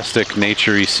majestic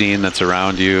naturey scene that's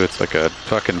around you. It's like a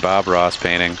fucking Bob Ross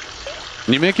painting.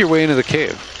 And you make your way into the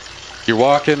cave. You're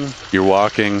walking,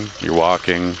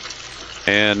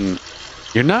 and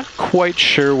you're not quite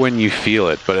sure when you feel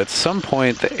it, but at some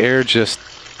point the air just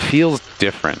feels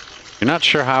different. You're not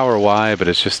sure how or why, but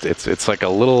it's like a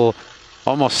little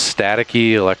almost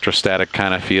staticky, electrostatic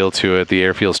kind of feel to it. The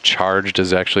air feels charged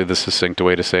is actually the succinct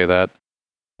way to say that.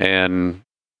 And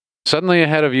suddenly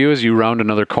ahead of you, as you round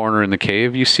another corner in the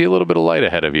cave, you see a little bit of light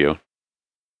ahead of you.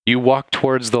 You walk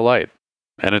towards the light,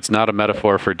 and it's not a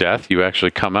metaphor for death. You actually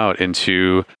come out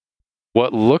into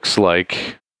what looks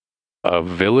like a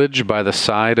village by the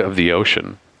side of the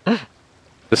ocean.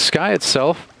 The sky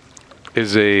itself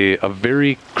is a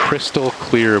very crystal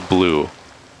clear blue.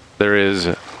 There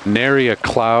is nary a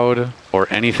cloud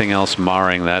or anything else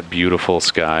marring that beautiful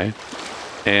sky.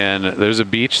 And there's a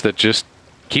beach that just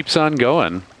keeps on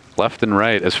going left and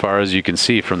right as far as you can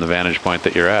see from the vantage point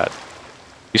that you're at.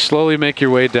 You slowly make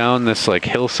your way down this like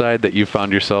hillside that you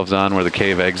found yourselves on where the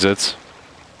cave exits.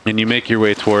 And you make your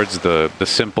way towards the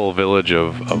simple village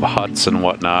of huts and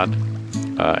whatnot.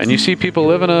 And you see people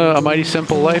living a mighty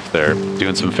simple life there,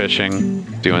 doing some fishing,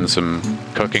 doing some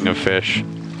cooking of fish,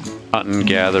 hunting,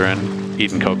 gathering,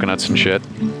 eating coconuts and shit.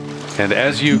 And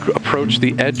as you approach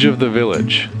the edge of the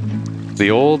village, the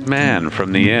old man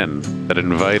from the inn that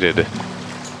invited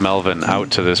Melvin out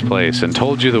to this place and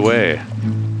told you the way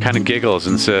kind of giggles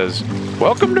and says,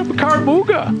 "Welcome to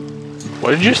Karmooga." What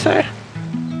did you say?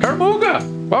 Karmooga!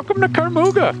 Welcome to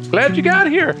Karmooga! Glad you got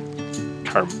here.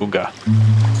 Karmooga.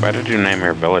 Why did you name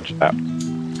your village that?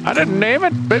 I didn't name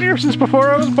it. Been here since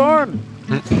before I was born.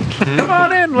 Come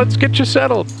on in. Let's get you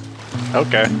settled.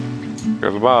 Okay.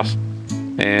 You're the boss.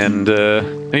 And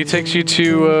he takes you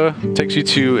to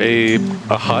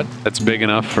a hut that's big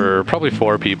enough for probably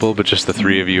 4 people, but just the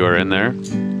 3 of you are in there.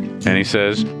 And he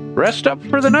says, "Rest up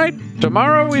for the night.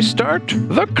 Tomorrow we start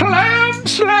the Clam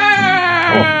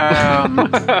Slam."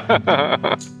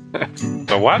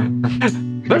 The what?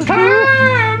 The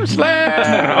Clam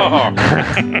Slam. Oh.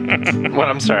 What?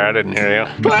 I'm sorry, I didn't hear you.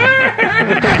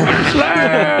 Clam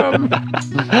Slam.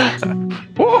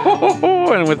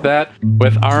 Whoa. And with that,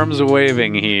 with arms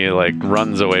waving, he like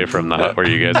runs away from the hut where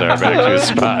you guys are back to his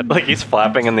spot. Like he's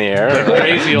flapping in the air.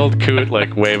 Crazy old coot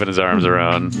like waving his arms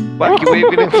around. Wacky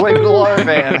waving inflatable arm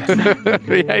man.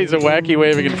 Yeah, he's a wacky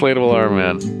waving inflatable arm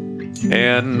man.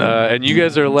 And you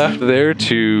guys are left there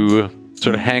to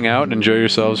sort of hang out and enjoy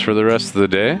yourselves for the rest of the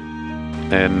day.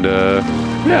 And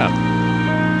yeah,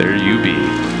 there you be.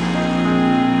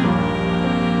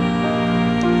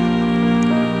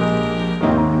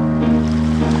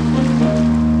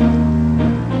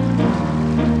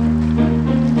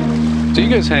 So you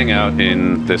guys hang out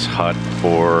in this hut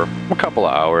for a couple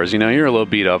of hours. You know, you're a little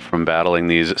beat up from battling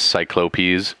these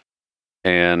cyclopes,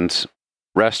 and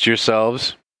rest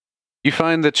yourselves. You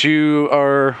find that you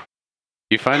are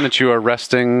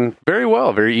resting very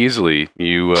well, very easily.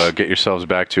 You get yourselves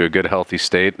back to a good, healthy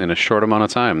state in a short amount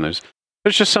of time. There's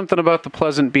just something about the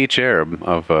pleasant beach air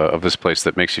of this place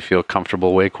that makes you feel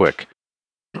comfortable way quick.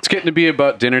 It's getting to be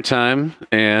about dinner time,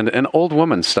 and an old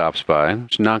woman stops by.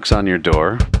 She knocks on your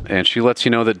door, and she lets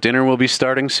you know that dinner will be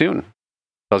starting soon.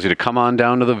 Tells you to come on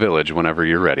down to the village whenever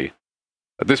you're ready.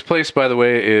 This place, by the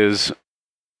way, is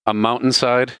a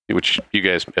mountainside, which you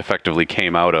guys effectively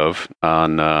came out of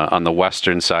on the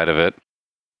western side of it.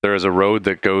 There is a road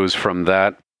that goes from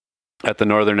that at the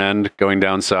northern end going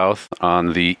down south.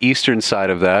 On the eastern side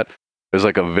of that, there's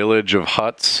like a village of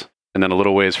huts. And then a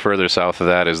little ways further south of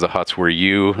that is the huts where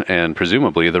you and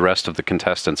presumably the rest of the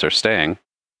contestants are staying.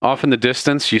 Off in the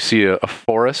distance, you see a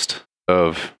forest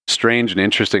of strange and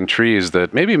interesting trees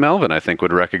that maybe Melvin, I think,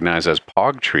 would recognize as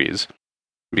pog trees.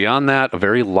 Beyond that, a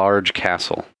very large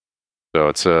castle. So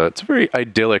it's a very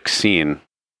idyllic scene,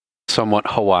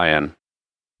 somewhat Hawaiian.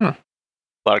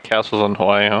 A lot of castles in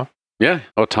Hawaii, huh? Yeah,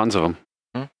 tons of them.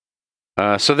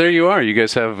 So there you are. You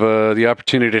guys have the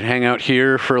opportunity to hang out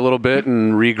here for a little bit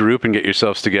and regroup and get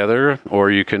yourselves together, or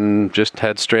you can just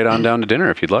head straight on down to dinner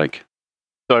if you'd like.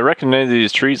 So I recognize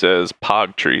these trees as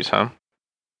pog trees, huh?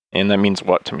 And that means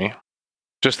what to me?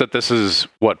 Just that this is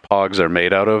what pogs are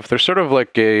made out of. They're sort of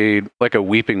like a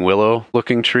weeping willow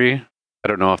looking tree. I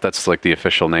don't know if that's like the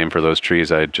official name for those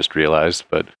trees. I just realized,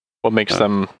 but What makes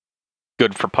them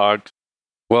good for pogs?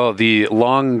 well, the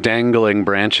long dangling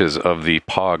branches of the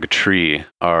pog tree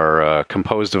are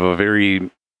composed of a very,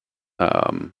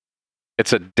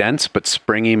 it's a dense but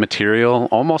springy material,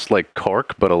 almost like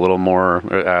cork, but a little more,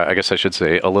 I guess I should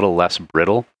say, a little less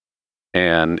brittle.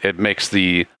 And it makes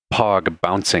the pog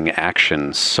bouncing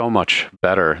action so much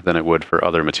better than it would for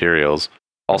other materials.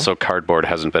 Also, cardboard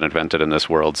hasn't been invented in this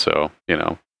world, so, they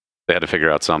had to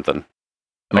figure out something.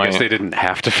 I guess they didn't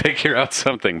have to figure out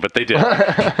something, but they did.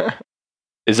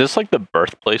 Is this like the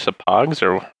birthplace of pogs,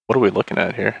 or what are we looking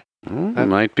at here?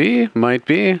 Might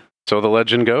be. So the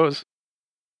legend goes.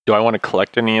 Do I want to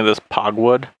collect any of this pog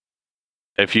wood?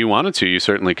 If you wanted to, you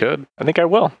certainly could. I think I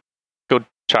will. Go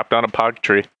chop down a pog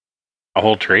tree. A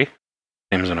whole tree?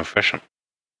 Seems inefficient.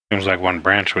 Seems like one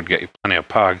branch would get you plenty of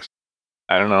pogs.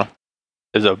 I don't know.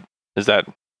 Is that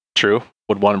true?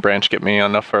 Would one branch get me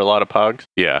enough for a lot of pogs?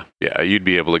 Yeah, you'd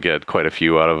be able to get quite a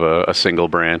few out of a single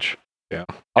branch. Yeah.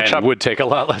 It would take a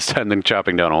lot less time than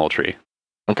chopping down a whole tree.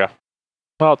 Okay.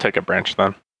 Well, I'll take a branch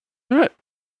then. All right.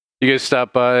 You guys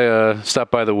stop by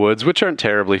the woods, which aren't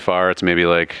terribly far. It's maybe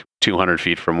like 200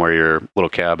 feet from where your little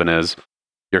cabin is,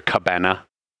 your cabana.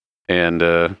 And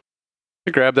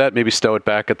you grab that, maybe stow it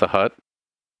back at the hut.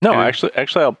 No, Yeah.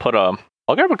 actually,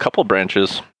 I'll grab a couple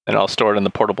branches and I'll store it in the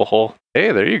portable hole.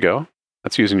 Hey, there you go.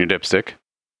 That's using your dipstick.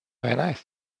 Very nice.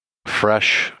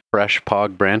 Fresh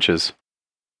pog branches.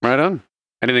 Right on.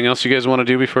 Anything else you guys want to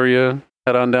do before you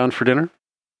head on down for dinner?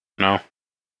 No.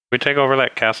 We take over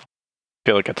that castle. I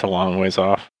feel like it's a long ways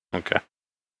off. Okay.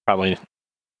 Probably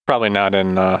not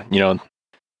in the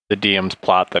DM's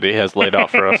plot that he has laid out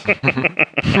for us.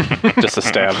 Just a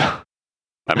stab.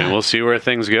 I mean, we'll see where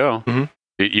things go. Mhm.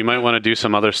 You might want to do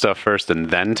some other stuff first and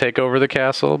then take over the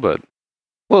castle, but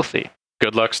We'll see.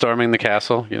 good luck storming the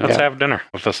castle. Let's have dinner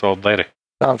with this old lady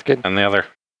Sounds good. and the other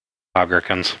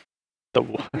pogrikins. The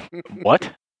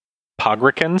what?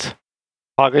 Pogrikins?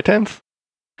 Poggertons?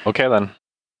 Okay then.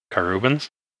 Karubins?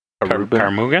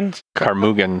 Karmoogans?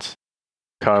 Karmoogans?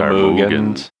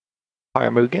 Karmoogans.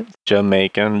 Karmoogans?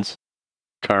 Jamaicans.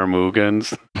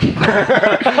 Karmoogans.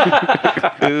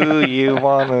 Ooh, you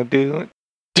wanna do it?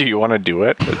 Do you want to do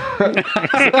it?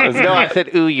 No, I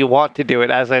said, ooh, you want to do it,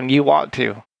 as in you want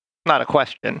to. Not a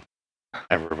question.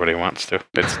 Everybody wants to.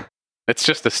 It's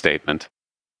just a statement.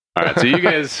 All right, so you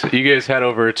guys head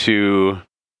over to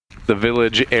the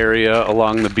village area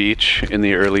along the beach in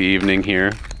the early evening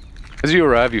here. As you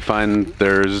arrive, you find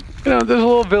there's a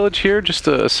little village here, just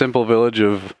a simple village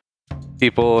of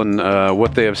people, and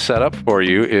what they have set up for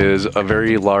you is a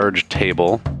very large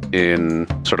table in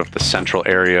sort of the central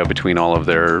area between all of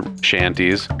their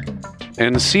shanties.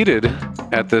 And seated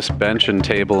at this bench and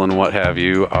table and what have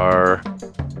you are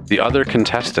the other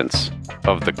contestants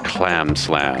of the Clam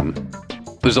Slam.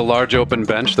 There's a large open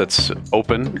bench that's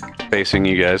open, facing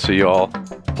you guys, so you all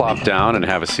plop down and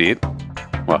have a seat.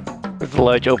 What? It's a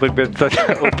large open bench that's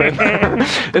open.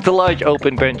 It's a large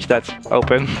open bench that's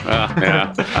open.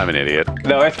 Yeah, I'm an idiot.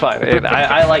 No, it's fine.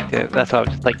 I liked it. That's why I was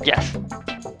just like, yes.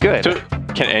 Good. So,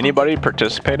 can anybody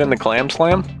participate in the Clam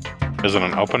Slam? Is it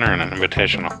an open or an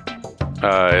invitational?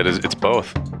 It's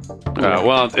both.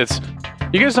 Well,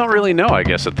 you guys don't really know, I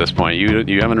guess, at this point.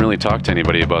 You haven't really talked to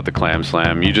anybody about the Clam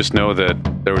Slam. You just know that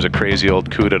there was a crazy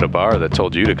old coot at a bar that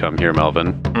told you to come here,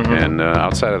 Melvin. Mm-hmm. And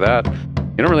outside of that,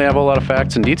 you don't really have a lot of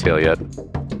facts in detail yet.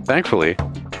 Thankfully,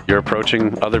 you're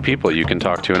approaching other people you can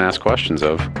talk to and ask questions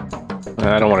of.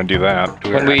 I don't want to do that. Do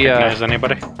we When we, recognize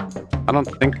anybody? I don't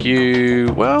think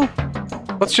you... Well,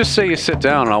 let's just say you sit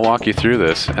down and I'll walk you through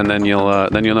this, and then you'll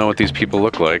know what these people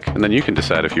look like, and then you can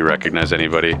decide if you recognize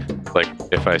anybody. Like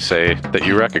if I say that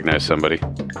you recognize somebody.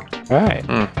 Right.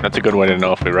 That's a good way to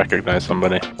know if we recognize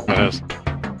somebody. It is.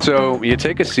 So you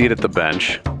take a seat at the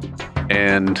bench,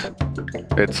 and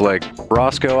it's like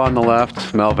Roscoe on the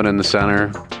left, Melvin in the center,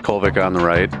 Kolvikk on the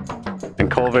right. And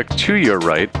Kolvikk, to your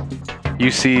right,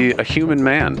 you see a human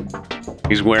man.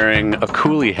 He's wearing a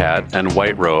coolie hat and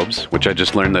white robes, which I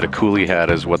just learned that a coolie hat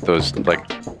is what those, like,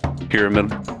 pyramid...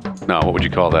 No, what would you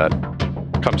call that?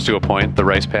 Comes to a point, the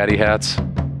rice paddy hats. You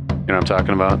know what I'm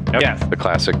talking about? Yep. Yes. The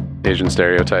classic Asian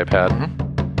stereotype hat.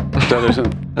 So there's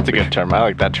That's a good term. I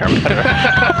like that term better.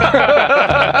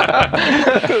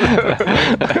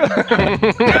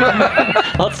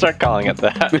 start calling it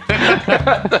that.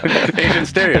 Asian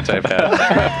stereotype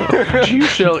hats. Do you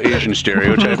sell Asian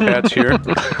stereotype hats here?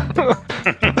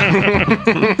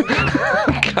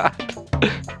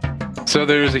 God. So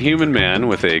there's a human man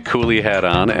with a coolie hat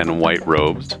on and white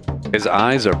robes. His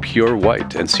eyes are pure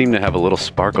white and seem to have a little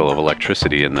sparkle of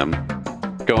electricity in them.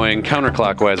 Going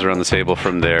counterclockwise around the table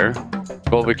from there,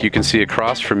 Kolvikk, you can see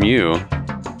across from you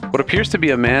what appears to be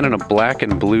a man in a black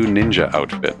and blue ninja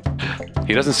outfit.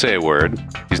 He doesn't say a word,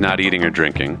 he's not eating or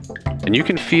drinking, and you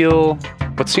can feel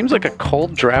what seems like a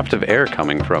cold draft of air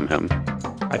coming from him.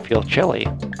 I feel chilly.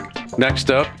 Next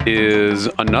up is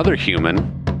another human,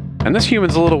 and this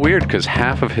human's a little weird because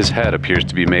half of his head appears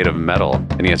to be made of metal,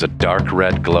 and he has a dark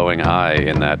red glowing eye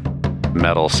in that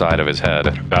metal side of his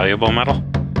head. Valuable metal?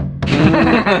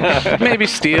 Maybe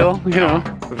steel, you know.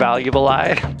 Valuable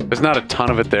eye. There's not a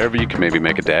ton of it there, but you can maybe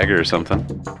make a dagger or something.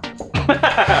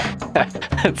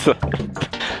 It's a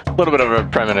little bit of a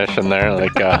premonition there.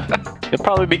 Like, you'll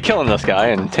probably be killing this guy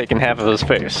and taking half of his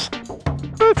face.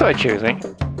 That's what I'm choosing.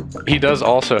 He does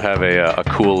also have a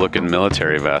cool-looking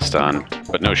military vest on,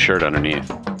 but no shirt underneath.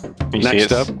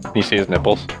 Next up, you see his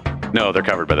nipples? no, they're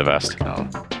covered by the vest. Oh.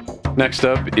 Next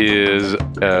up is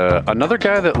another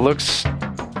guy that looks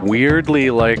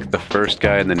weirdly like the first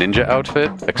guy in the ninja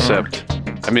outfit, except,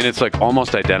 I mean, it's like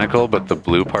almost identical, but the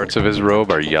blue parts of his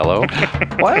robe are yellow.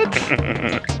 What?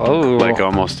 Oh. Like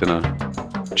almost in a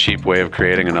cheap way of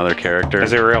creating another character.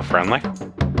 Is he real friendly?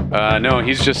 No,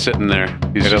 he's just sitting there.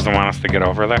 He doesn't want us to get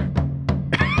over there?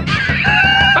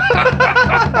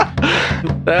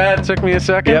 That took me a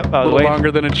second. Yep, I was a little waiting.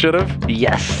 longer than it should have.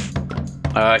 Yes.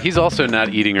 He's also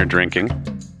not eating or drinking.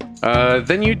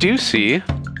 Then you do see,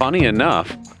 funny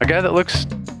enough, a guy that looks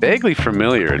vaguely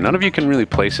familiar. None of you can really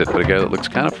place it, but a guy that looks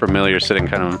kind of familiar sitting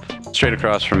kind of straight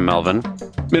across from Melvin.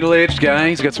 Middle-aged guy.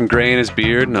 He's got some gray in his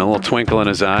beard and a little twinkle in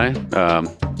his eye.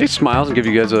 He smiles and gives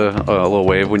you guys a little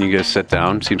wave when you guys sit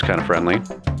down. Seems kind of friendly.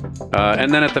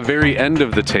 And then at the very end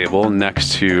of the table,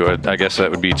 next to, I guess that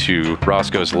would be to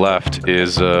Roscoe's left,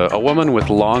 is a woman with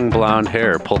long blonde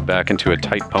hair pulled back into a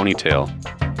tight ponytail.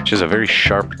 She has a very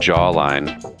sharp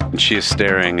jawline, and she is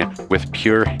staring with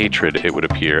pure hatred, it would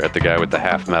appear, at the guy with the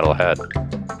half-metal head.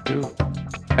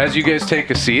 As you guys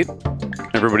take a seat,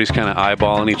 everybody's kind of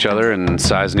eyeballing each other and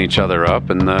sizing each other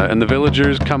up, and the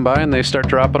villagers come by and they start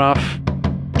dropping off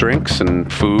drinks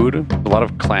and food, a lot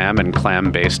of clam and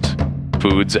clam-based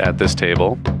foods at this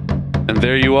table. And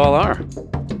there you all are,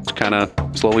 just kind of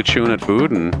slowly chewing at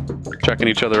food and checking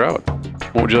each other out.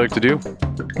 What would you like to do?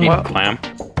 Eat clam.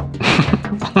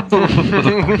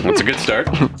 That's a good start.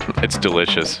 It's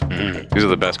delicious. These are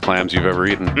the best clams you've ever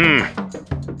eaten.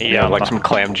 Yeah, like some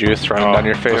clam juice running down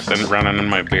your face. And running in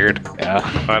my beard. Yeah.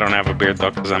 I don't have a beard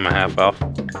though, because I'm a half elf.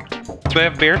 Do they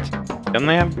have beards? Can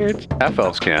they have beards? Half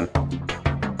elves can.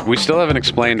 We still haven't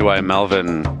explained why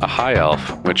Melvin, a high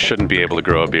elf, which shouldn't be able to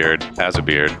grow a beard, has a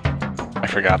beard. I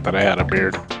forgot that I had a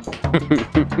beard.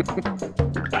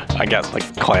 I got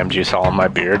like clam juice all in my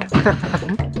beard.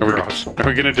 Are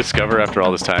we going to discover after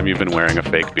all this time you've been wearing a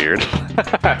fake beard?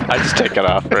 I just take it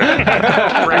off. Right?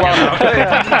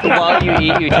 While you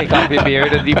eat, you take off your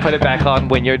beard and you put it back on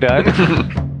when you're done.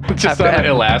 It's just on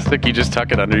elastic, you just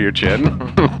tuck it under your chin.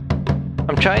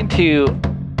 I'm trying to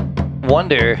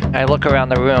wonder, I look around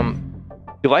the room,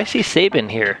 do I see Sabin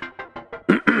here?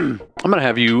 I'm going to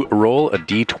have you roll a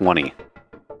d20.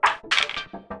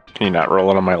 Can you not roll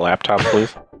it on my laptop,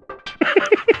 please?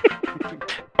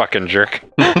 Fucking jerk.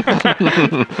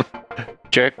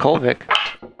 Jerk Kolvikk.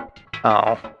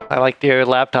 Oh, I like your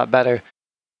laptop better.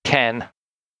 10.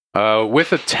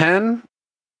 With a 10,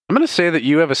 I'm going to say that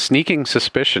you have a sneaking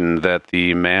suspicion that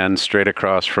the man straight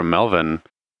across from Melvin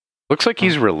looks like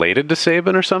he's related to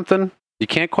Sabin or something. You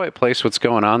can't quite place what's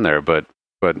going on there, but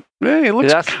he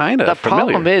looks kind of the familiar.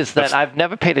 problem is that I've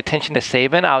never paid attention to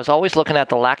Sabin. I was always looking at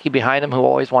the lackey behind him who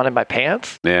always wanted my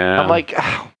pants. Yeah. I'm like,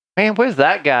 oh, man, where's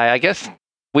that guy? I guess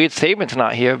weird Sabin's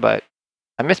not here, but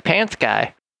I miss pants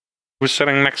guy. Who's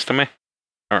sitting next to me?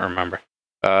 I don't remember.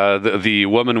 The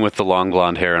woman with the long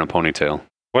blonde hair and a ponytail.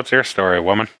 What's your story,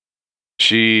 woman?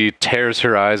 She tears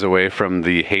her eyes away from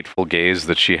the hateful gaze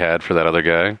that she had for that other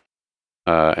guy.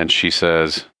 And she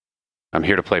says, I'm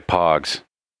here to play Pogs.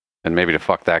 And maybe to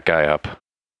fuck that guy up.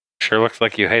 Sure looks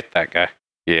like you hate that guy.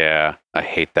 Yeah, I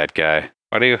hate that guy.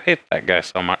 Why do you hate that guy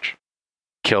so much?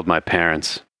 Killed my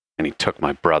parents, and he took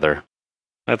my brother.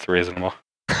 That's reasonable.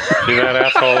 See that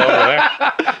asshole over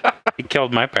there? He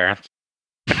killed my parents.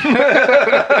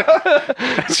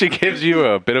 She gives you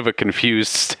a bit of a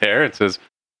confused stare and says,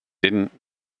 Didn't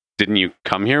you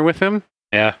come here with him?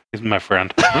 Yeah, he's my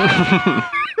friend.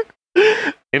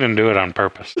 He didn't do it on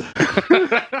purpose.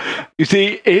 You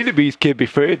see, enemies can be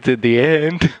friends in the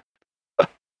end.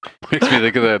 Makes me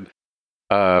think of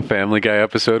that Family Guy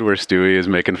episode where Stewie is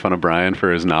making fun of Brian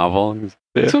for his novel.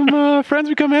 Yeah. Some friends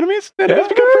become enemies. Enemies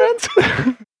become friends.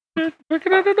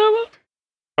 Working on a novel.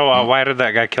 Oh, why did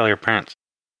that guy kill your parents?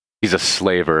 He's a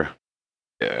slaver.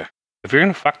 Yeah. If you're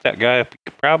gonna fuck that guy up, you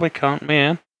could probably count me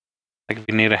in. Like if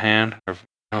you need a hand, or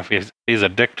if he's a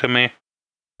dick to me,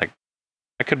 like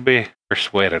I could be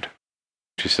persuaded.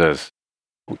 She says,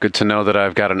 well, good to know that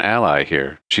I've got an ally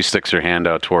here. She sticks her hand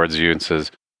out towards you and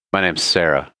says, my name's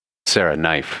Sarah. Sarah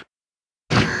Knife.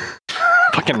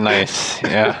 Fucking nice.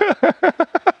 Yeah.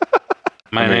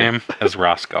 My name is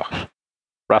Roscoe.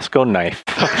 Roscoe Knife.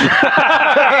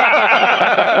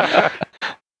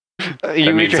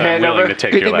 You reach means your I'm hand willing over. to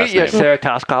take Good your to last meet you, name. Sarah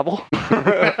Toscobble.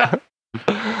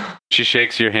 She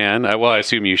shakes your hand. I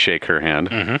assume you shake her hand.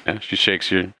 Mm-hmm. Yeah, she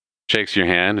shakes your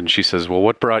hand and she says, well,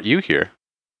 what brought you here?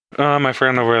 My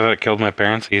friend over there that killed my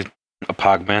parents, he's a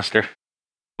pog master.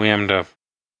 We aim to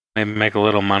maybe make a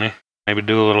little money, maybe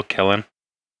do a little killing,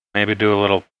 maybe do a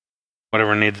little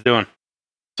whatever needs doing.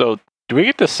 So, do we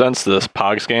get the sense this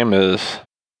Pogs game is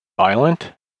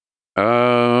violent? I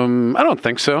don't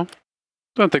think so. I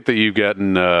don't think that you've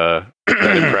gotten that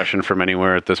impression from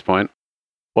anywhere at this point.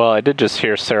 Well, I did just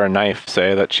hear Sarah Knife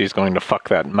say that she's going to fuck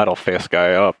that metal face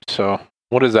guy up. So,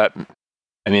 what is that?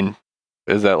 I mean,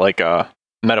 is that like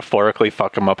metaphorically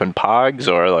fuck him up in Pogs,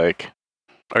 or like?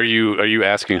 Are you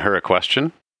asking her a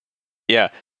question? Yeah.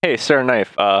 Hey, Sarah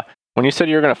Knife. When you said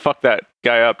you were gonna fuck that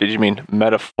guy up, did you mean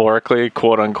metaphorically,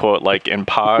 quote unquote, like in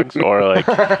Pogs, or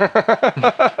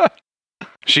like?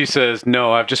 She says,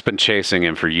 no, I've just been chasing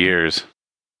him for years.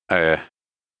 I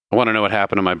want to know what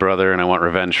happened to my brother, and I want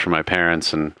revenge for my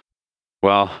parents. And,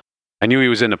 well, I knew he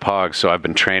was into Pogs, so I've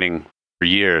been training for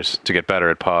years to get better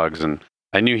at Pogs, and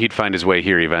I knew he'd find his way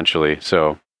here eventually,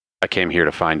 so I came here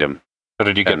to find him. So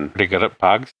did you get pretty good at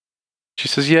Pogs? She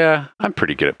says, yeah, I'm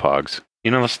pretty good at Pogs.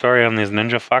 You know the story on these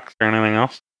ninja fucks or anything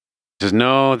else? She says,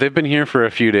 no, they've been here for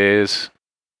a few days.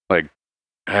 Like,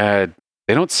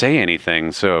 they don't say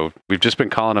anything, so we've just been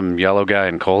calling them Yellow Guy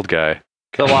and Cold Guy.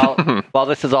 So while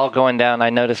this is all going down, I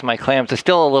notice my clams are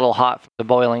still a little hot from the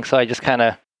boiling, so I just kind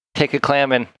of take a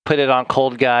clam and put it on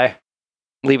Cold Guy,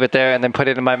 leave it there, and then put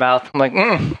it in my mouth. I'm like,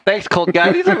 thanks, Cold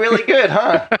Guy. These are really good,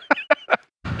 huh?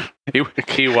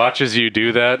 He watches you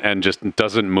do that and just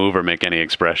doesn't move or make any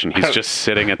expression. He's just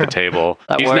sitting at the table.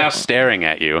 He's now staring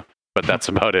at you, but that's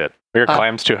about it. Were your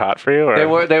clams too hot for you,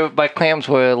 or My clams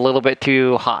were a little bit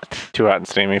too hot. too hot and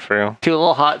steamy for you? Too a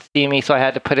little hot, steamy, so I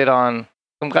had to put it on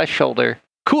some guy's shoulder.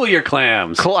 Cool your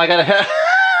clams. Cool. I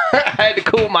had to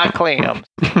cool my clams.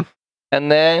 And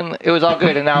then it was all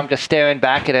good, and now I'm just staring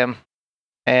back at him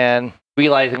and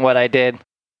realizing what I did.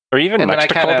 Or even And then next I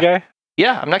to Cold kinda- Guy?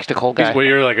 Yeah, I'm next to Cold Guy. Well,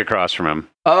 you're like across from him.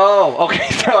 Oh, okay.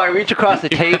 So I reach across the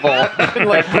table and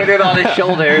like put it on his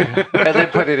shoulder and then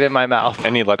put it in my mouth.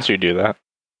 And he lets you do that?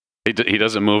 He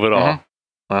doesn't move at all.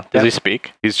 Does he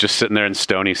speak? He's just sitting there in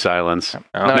stony silence.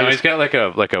 Oh. No, he's got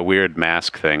like a weird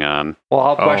mask thing on. Well,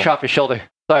 I'll brush off his shoulder.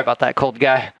 Sorry about that, Cold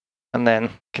Guy. And then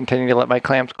continue to let my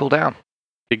clams cool down.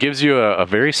 He gives you a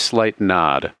very slight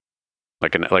nod,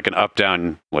 like an up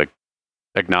down like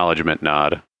acknowledgement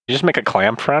nod. You just make a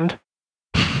clam friend?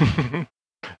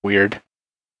 Weird.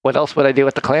 What else would I do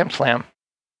with the clam slam?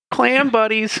 Clam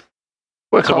buddies.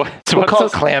 We're So called, what- so we're what's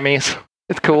called this- clammies.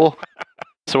 It's cool.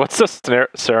 So what's this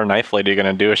Sarah Knife lady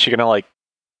gonna do? Is she gonna like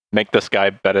make this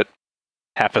guy bet it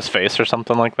half his face or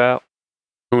something like that?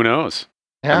 Who knows?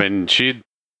 Yeah. I mean, she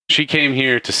came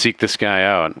here to seek this guy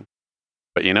out,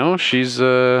 but you know, she's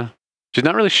not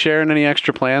really sharing any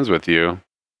extra plans with you.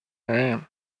 Alright.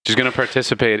 She's going to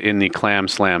participate in the Clam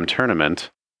Slam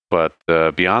tournament, but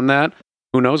beyond that,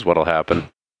 who knows what'll happen?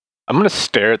 I'm gonna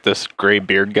stare at this gray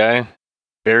beard guy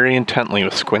very intently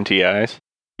with squinty eyes.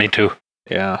 Me too.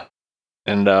 Yeah.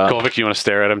 And Kolvikk, you want to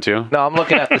stare at him too? No, I'm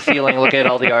looking at the ceiling, looking at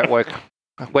all the artwork.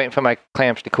 I'm waiting for my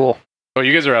clams to cool. Oh,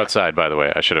 you guys are outside, by the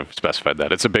way. I should have specified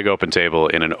that. It's a big open table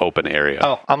in an open area.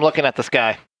 Oh, I'm looking at the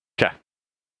sky. 'Kay.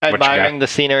 Admiring the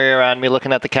scenery around me,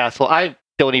 looking at the castle. I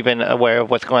don't even aware of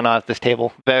what's going on at this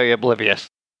table. Very oblivious.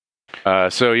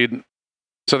 So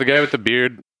the guy with the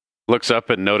beard looks up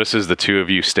and notices the two of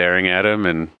you staring at him,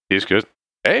 and he's good.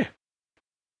 Hey.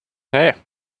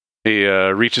 He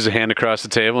reaches a hand across the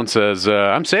table and says,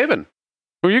 I'm Sabin.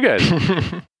 Who are you guys?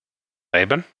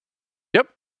 Laban? Yep.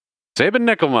 Sabin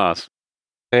Nickelmoss.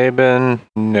 Saban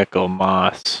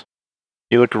Nickelmoss.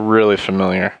 You look really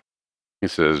familiar. He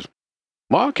says,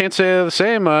 well, I can't say the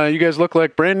same. You guys look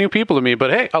like brand new people to me,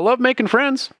 but hey, I love making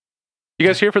friends. You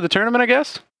guys here for the tournament, I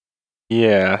guess?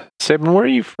 Yeah. Saban, where are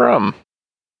you from?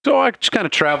 So I just kind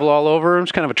of travel all over. I'm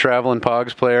just kind of a traveling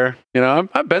Pogs player. You know,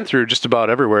 I've been through just about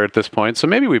everywhere at this point, so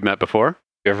maybe we've met before.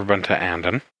 You ever been to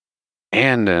Andon?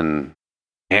 Andon.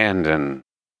 I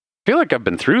feel like I've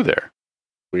been through there.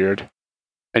 Weird.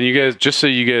 And you guys, just so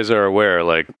you guys are aware,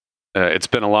 like, it's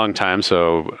been a long time,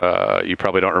 so you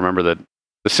probably don't remember that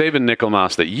the Sabin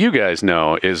Nickelmouse that you guys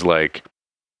know is like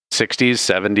 60s,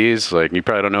 70s. Like, you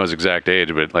probably don't know his exact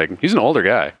age, but like, he's an older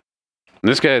guy. And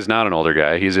this guy is not an older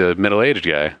guy. He's a middle-aged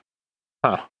guy.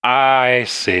 Huh. I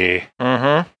see.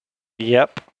 Mm-hmm.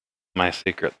 Yep. My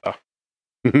secret, though.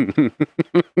 You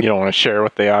don't want to share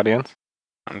with the audience?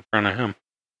 Not in front of him.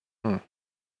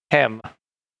 Him.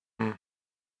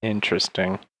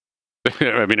 Interesting.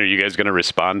 I mean, are you guys going to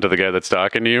respond to the guy that's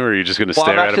talking to you, or are you just going to Well,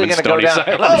 I'm stare at him actually in gonna go stony down.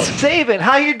 silence? Oh, Sabin,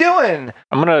 how you doing?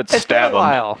 I'm gonna It's been stab a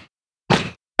while. Do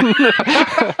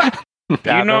you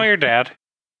Stab know him. your dad?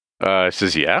 He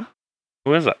says, yeah.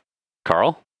 Who is it?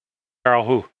 Carl? Carl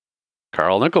who?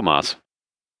 Carl Nickelmoss.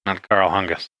 Not Carl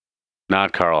Hungus.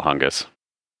 Not Carl Hungus.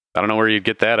 I don't know where you'd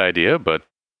get that idea, but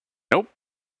nope.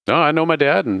 No, I know my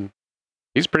dad, and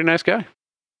he's a pretty nice guy.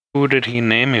 Who did he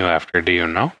name you after? Do you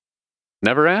know?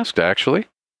 Never asked, actually.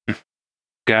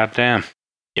 Goddamn.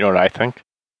 You know what I think? I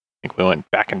think we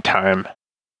went back in time.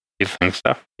 You think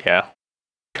so? Yeah.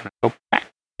 Gonna go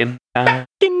back in time.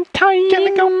 In time.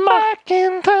 Gonna go back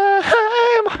in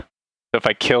time. So if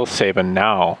I kill Sabin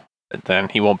now, then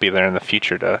he won't be there in the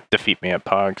future to defeat me at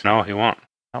Pogs. No, he won't.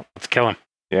 No, let's kill him.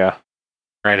 Yeah.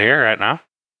 Right here, right now?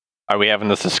 Are we having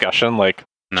this discussion? Like,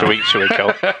 No. should we kill?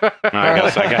 No, I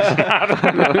guess not.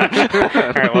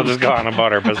 All right, we'll just go on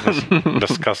about our business.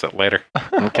 Discuss it later.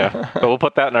 Okay. But we'll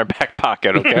put that in our back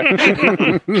pocket, okay?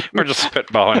 We're just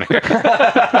spitballing here.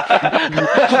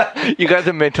 You guys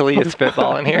are mentally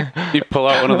spitballing here. You pull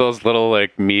out one of those little,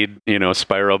 like, Mead,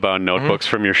 spiral bound notebooks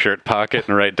from your shirt pocket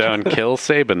and write down, kill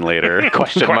Sabin later.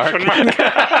 Question mark.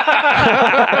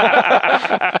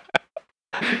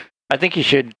 I think you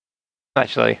should.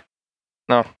 Actually,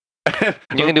 no.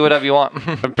 You can do whatever you want.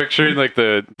 I'm picturing like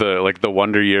the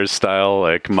Wonder Years style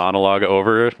like monologue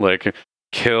over, like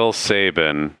kill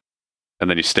Sabin, and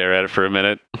then you stare at it for a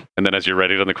minute, and then as you're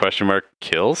ready on the question mark,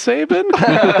 kill Sabin.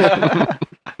 But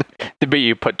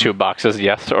you put 2 boxes,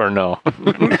 yes or no.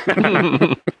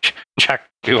 Check.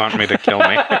 Do you want me to kill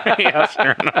me? Yes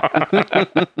or no?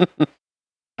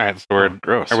 All right, so are we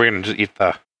going to just eat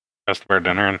the rest of our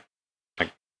dinner? And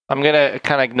I'm gonna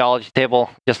kind of acknowledge the table.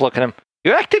 Just look at him.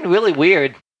 You're acting really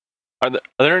weird. Are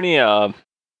there any, is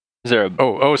there a...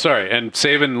 Oh, sorry. And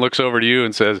Sabin looks over to you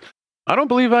and says, I don't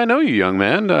believe I know you, young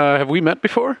man. Have we met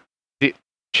before?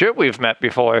 Sure, we've met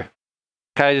before.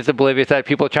 Kind of just oblivious that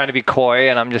people are trying to be coy,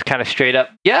 and I'm just kind of straight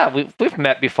up. Yeah, we've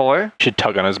met before. Should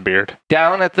tug on his beard.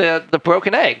 Down at the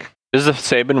Broken Egg. Does the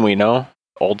Sabin we know,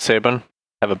 old Sabin,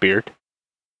 have a beard?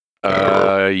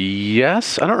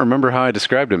 Yes. I don't remember how I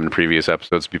described him in previous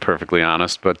episodes, to be perfectly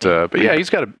honest. But yeah,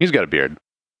 he's got a beard.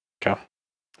 Okay.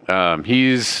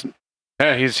 He's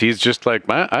just like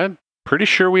I'm pretty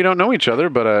sure we don't know each other,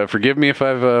 but forgive me if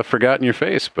I've forgotten your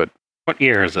face. But what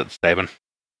year is it, Sabin?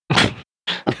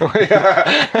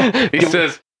 he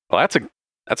says, "Well,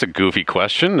 that's a goofy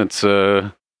question. It's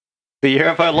The year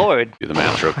of our Lord. do the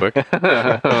math real quick.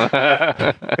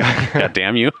 God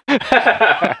damn you!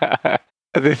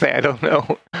 As they say, I don't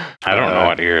know. I don't know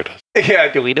what year it is. Yeah,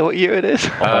 do we know what year it is?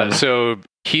 So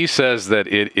he says that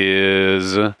it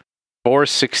is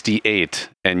 468,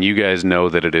 and you guys know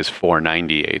that it is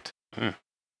 498.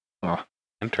 Oh,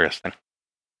 interesting.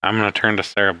 I'm going to turn to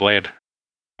Sarah Blade.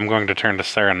 I'm going to turn to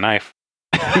Sarah Knife.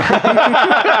 I'm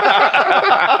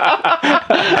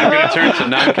going to turn to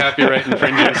non-copyright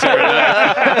infringing Sarah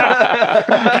Knife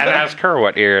and ask her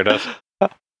what year it is.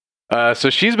 So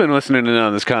she's been listening in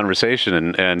on this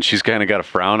conversation, and she's kind of got a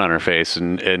frown on her face,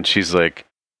 and she's like,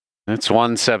 "It's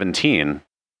 117."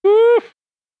 I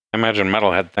imagine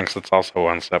Metalhead thinks it's also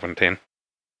 117.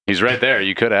 He's right there.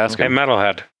 You could ask Hey, him.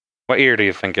 Metalhead, what year do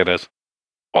you think it is?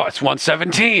 Oh, it's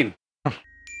 117.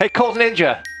 Hey, Cold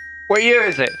Ninja, what year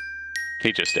is it?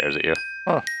 He just stares at you.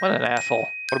 Oh, what an asshole.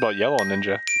 What about Yellow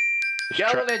Ninja?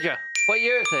 Yellow Ninja, what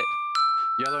year is it?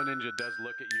 Yellow Ninja does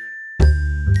look at you.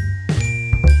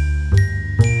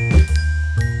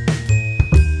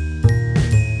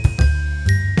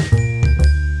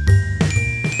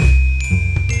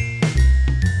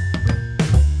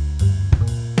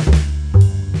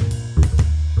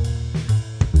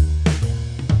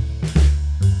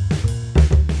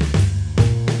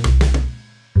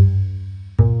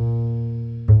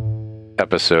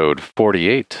 Episode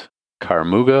 48,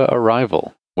 Karmooga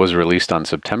Arrival, was released on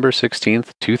September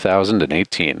 16th,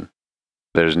 2018.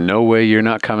 there's no way you're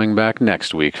not coming back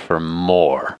next week for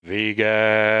more. Vegan.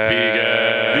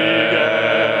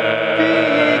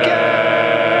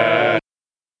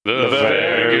 The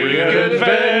Very Good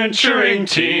Adventuring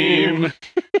Team.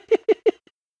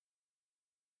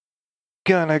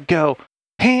 Gonna go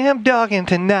ham dogging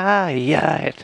tonight.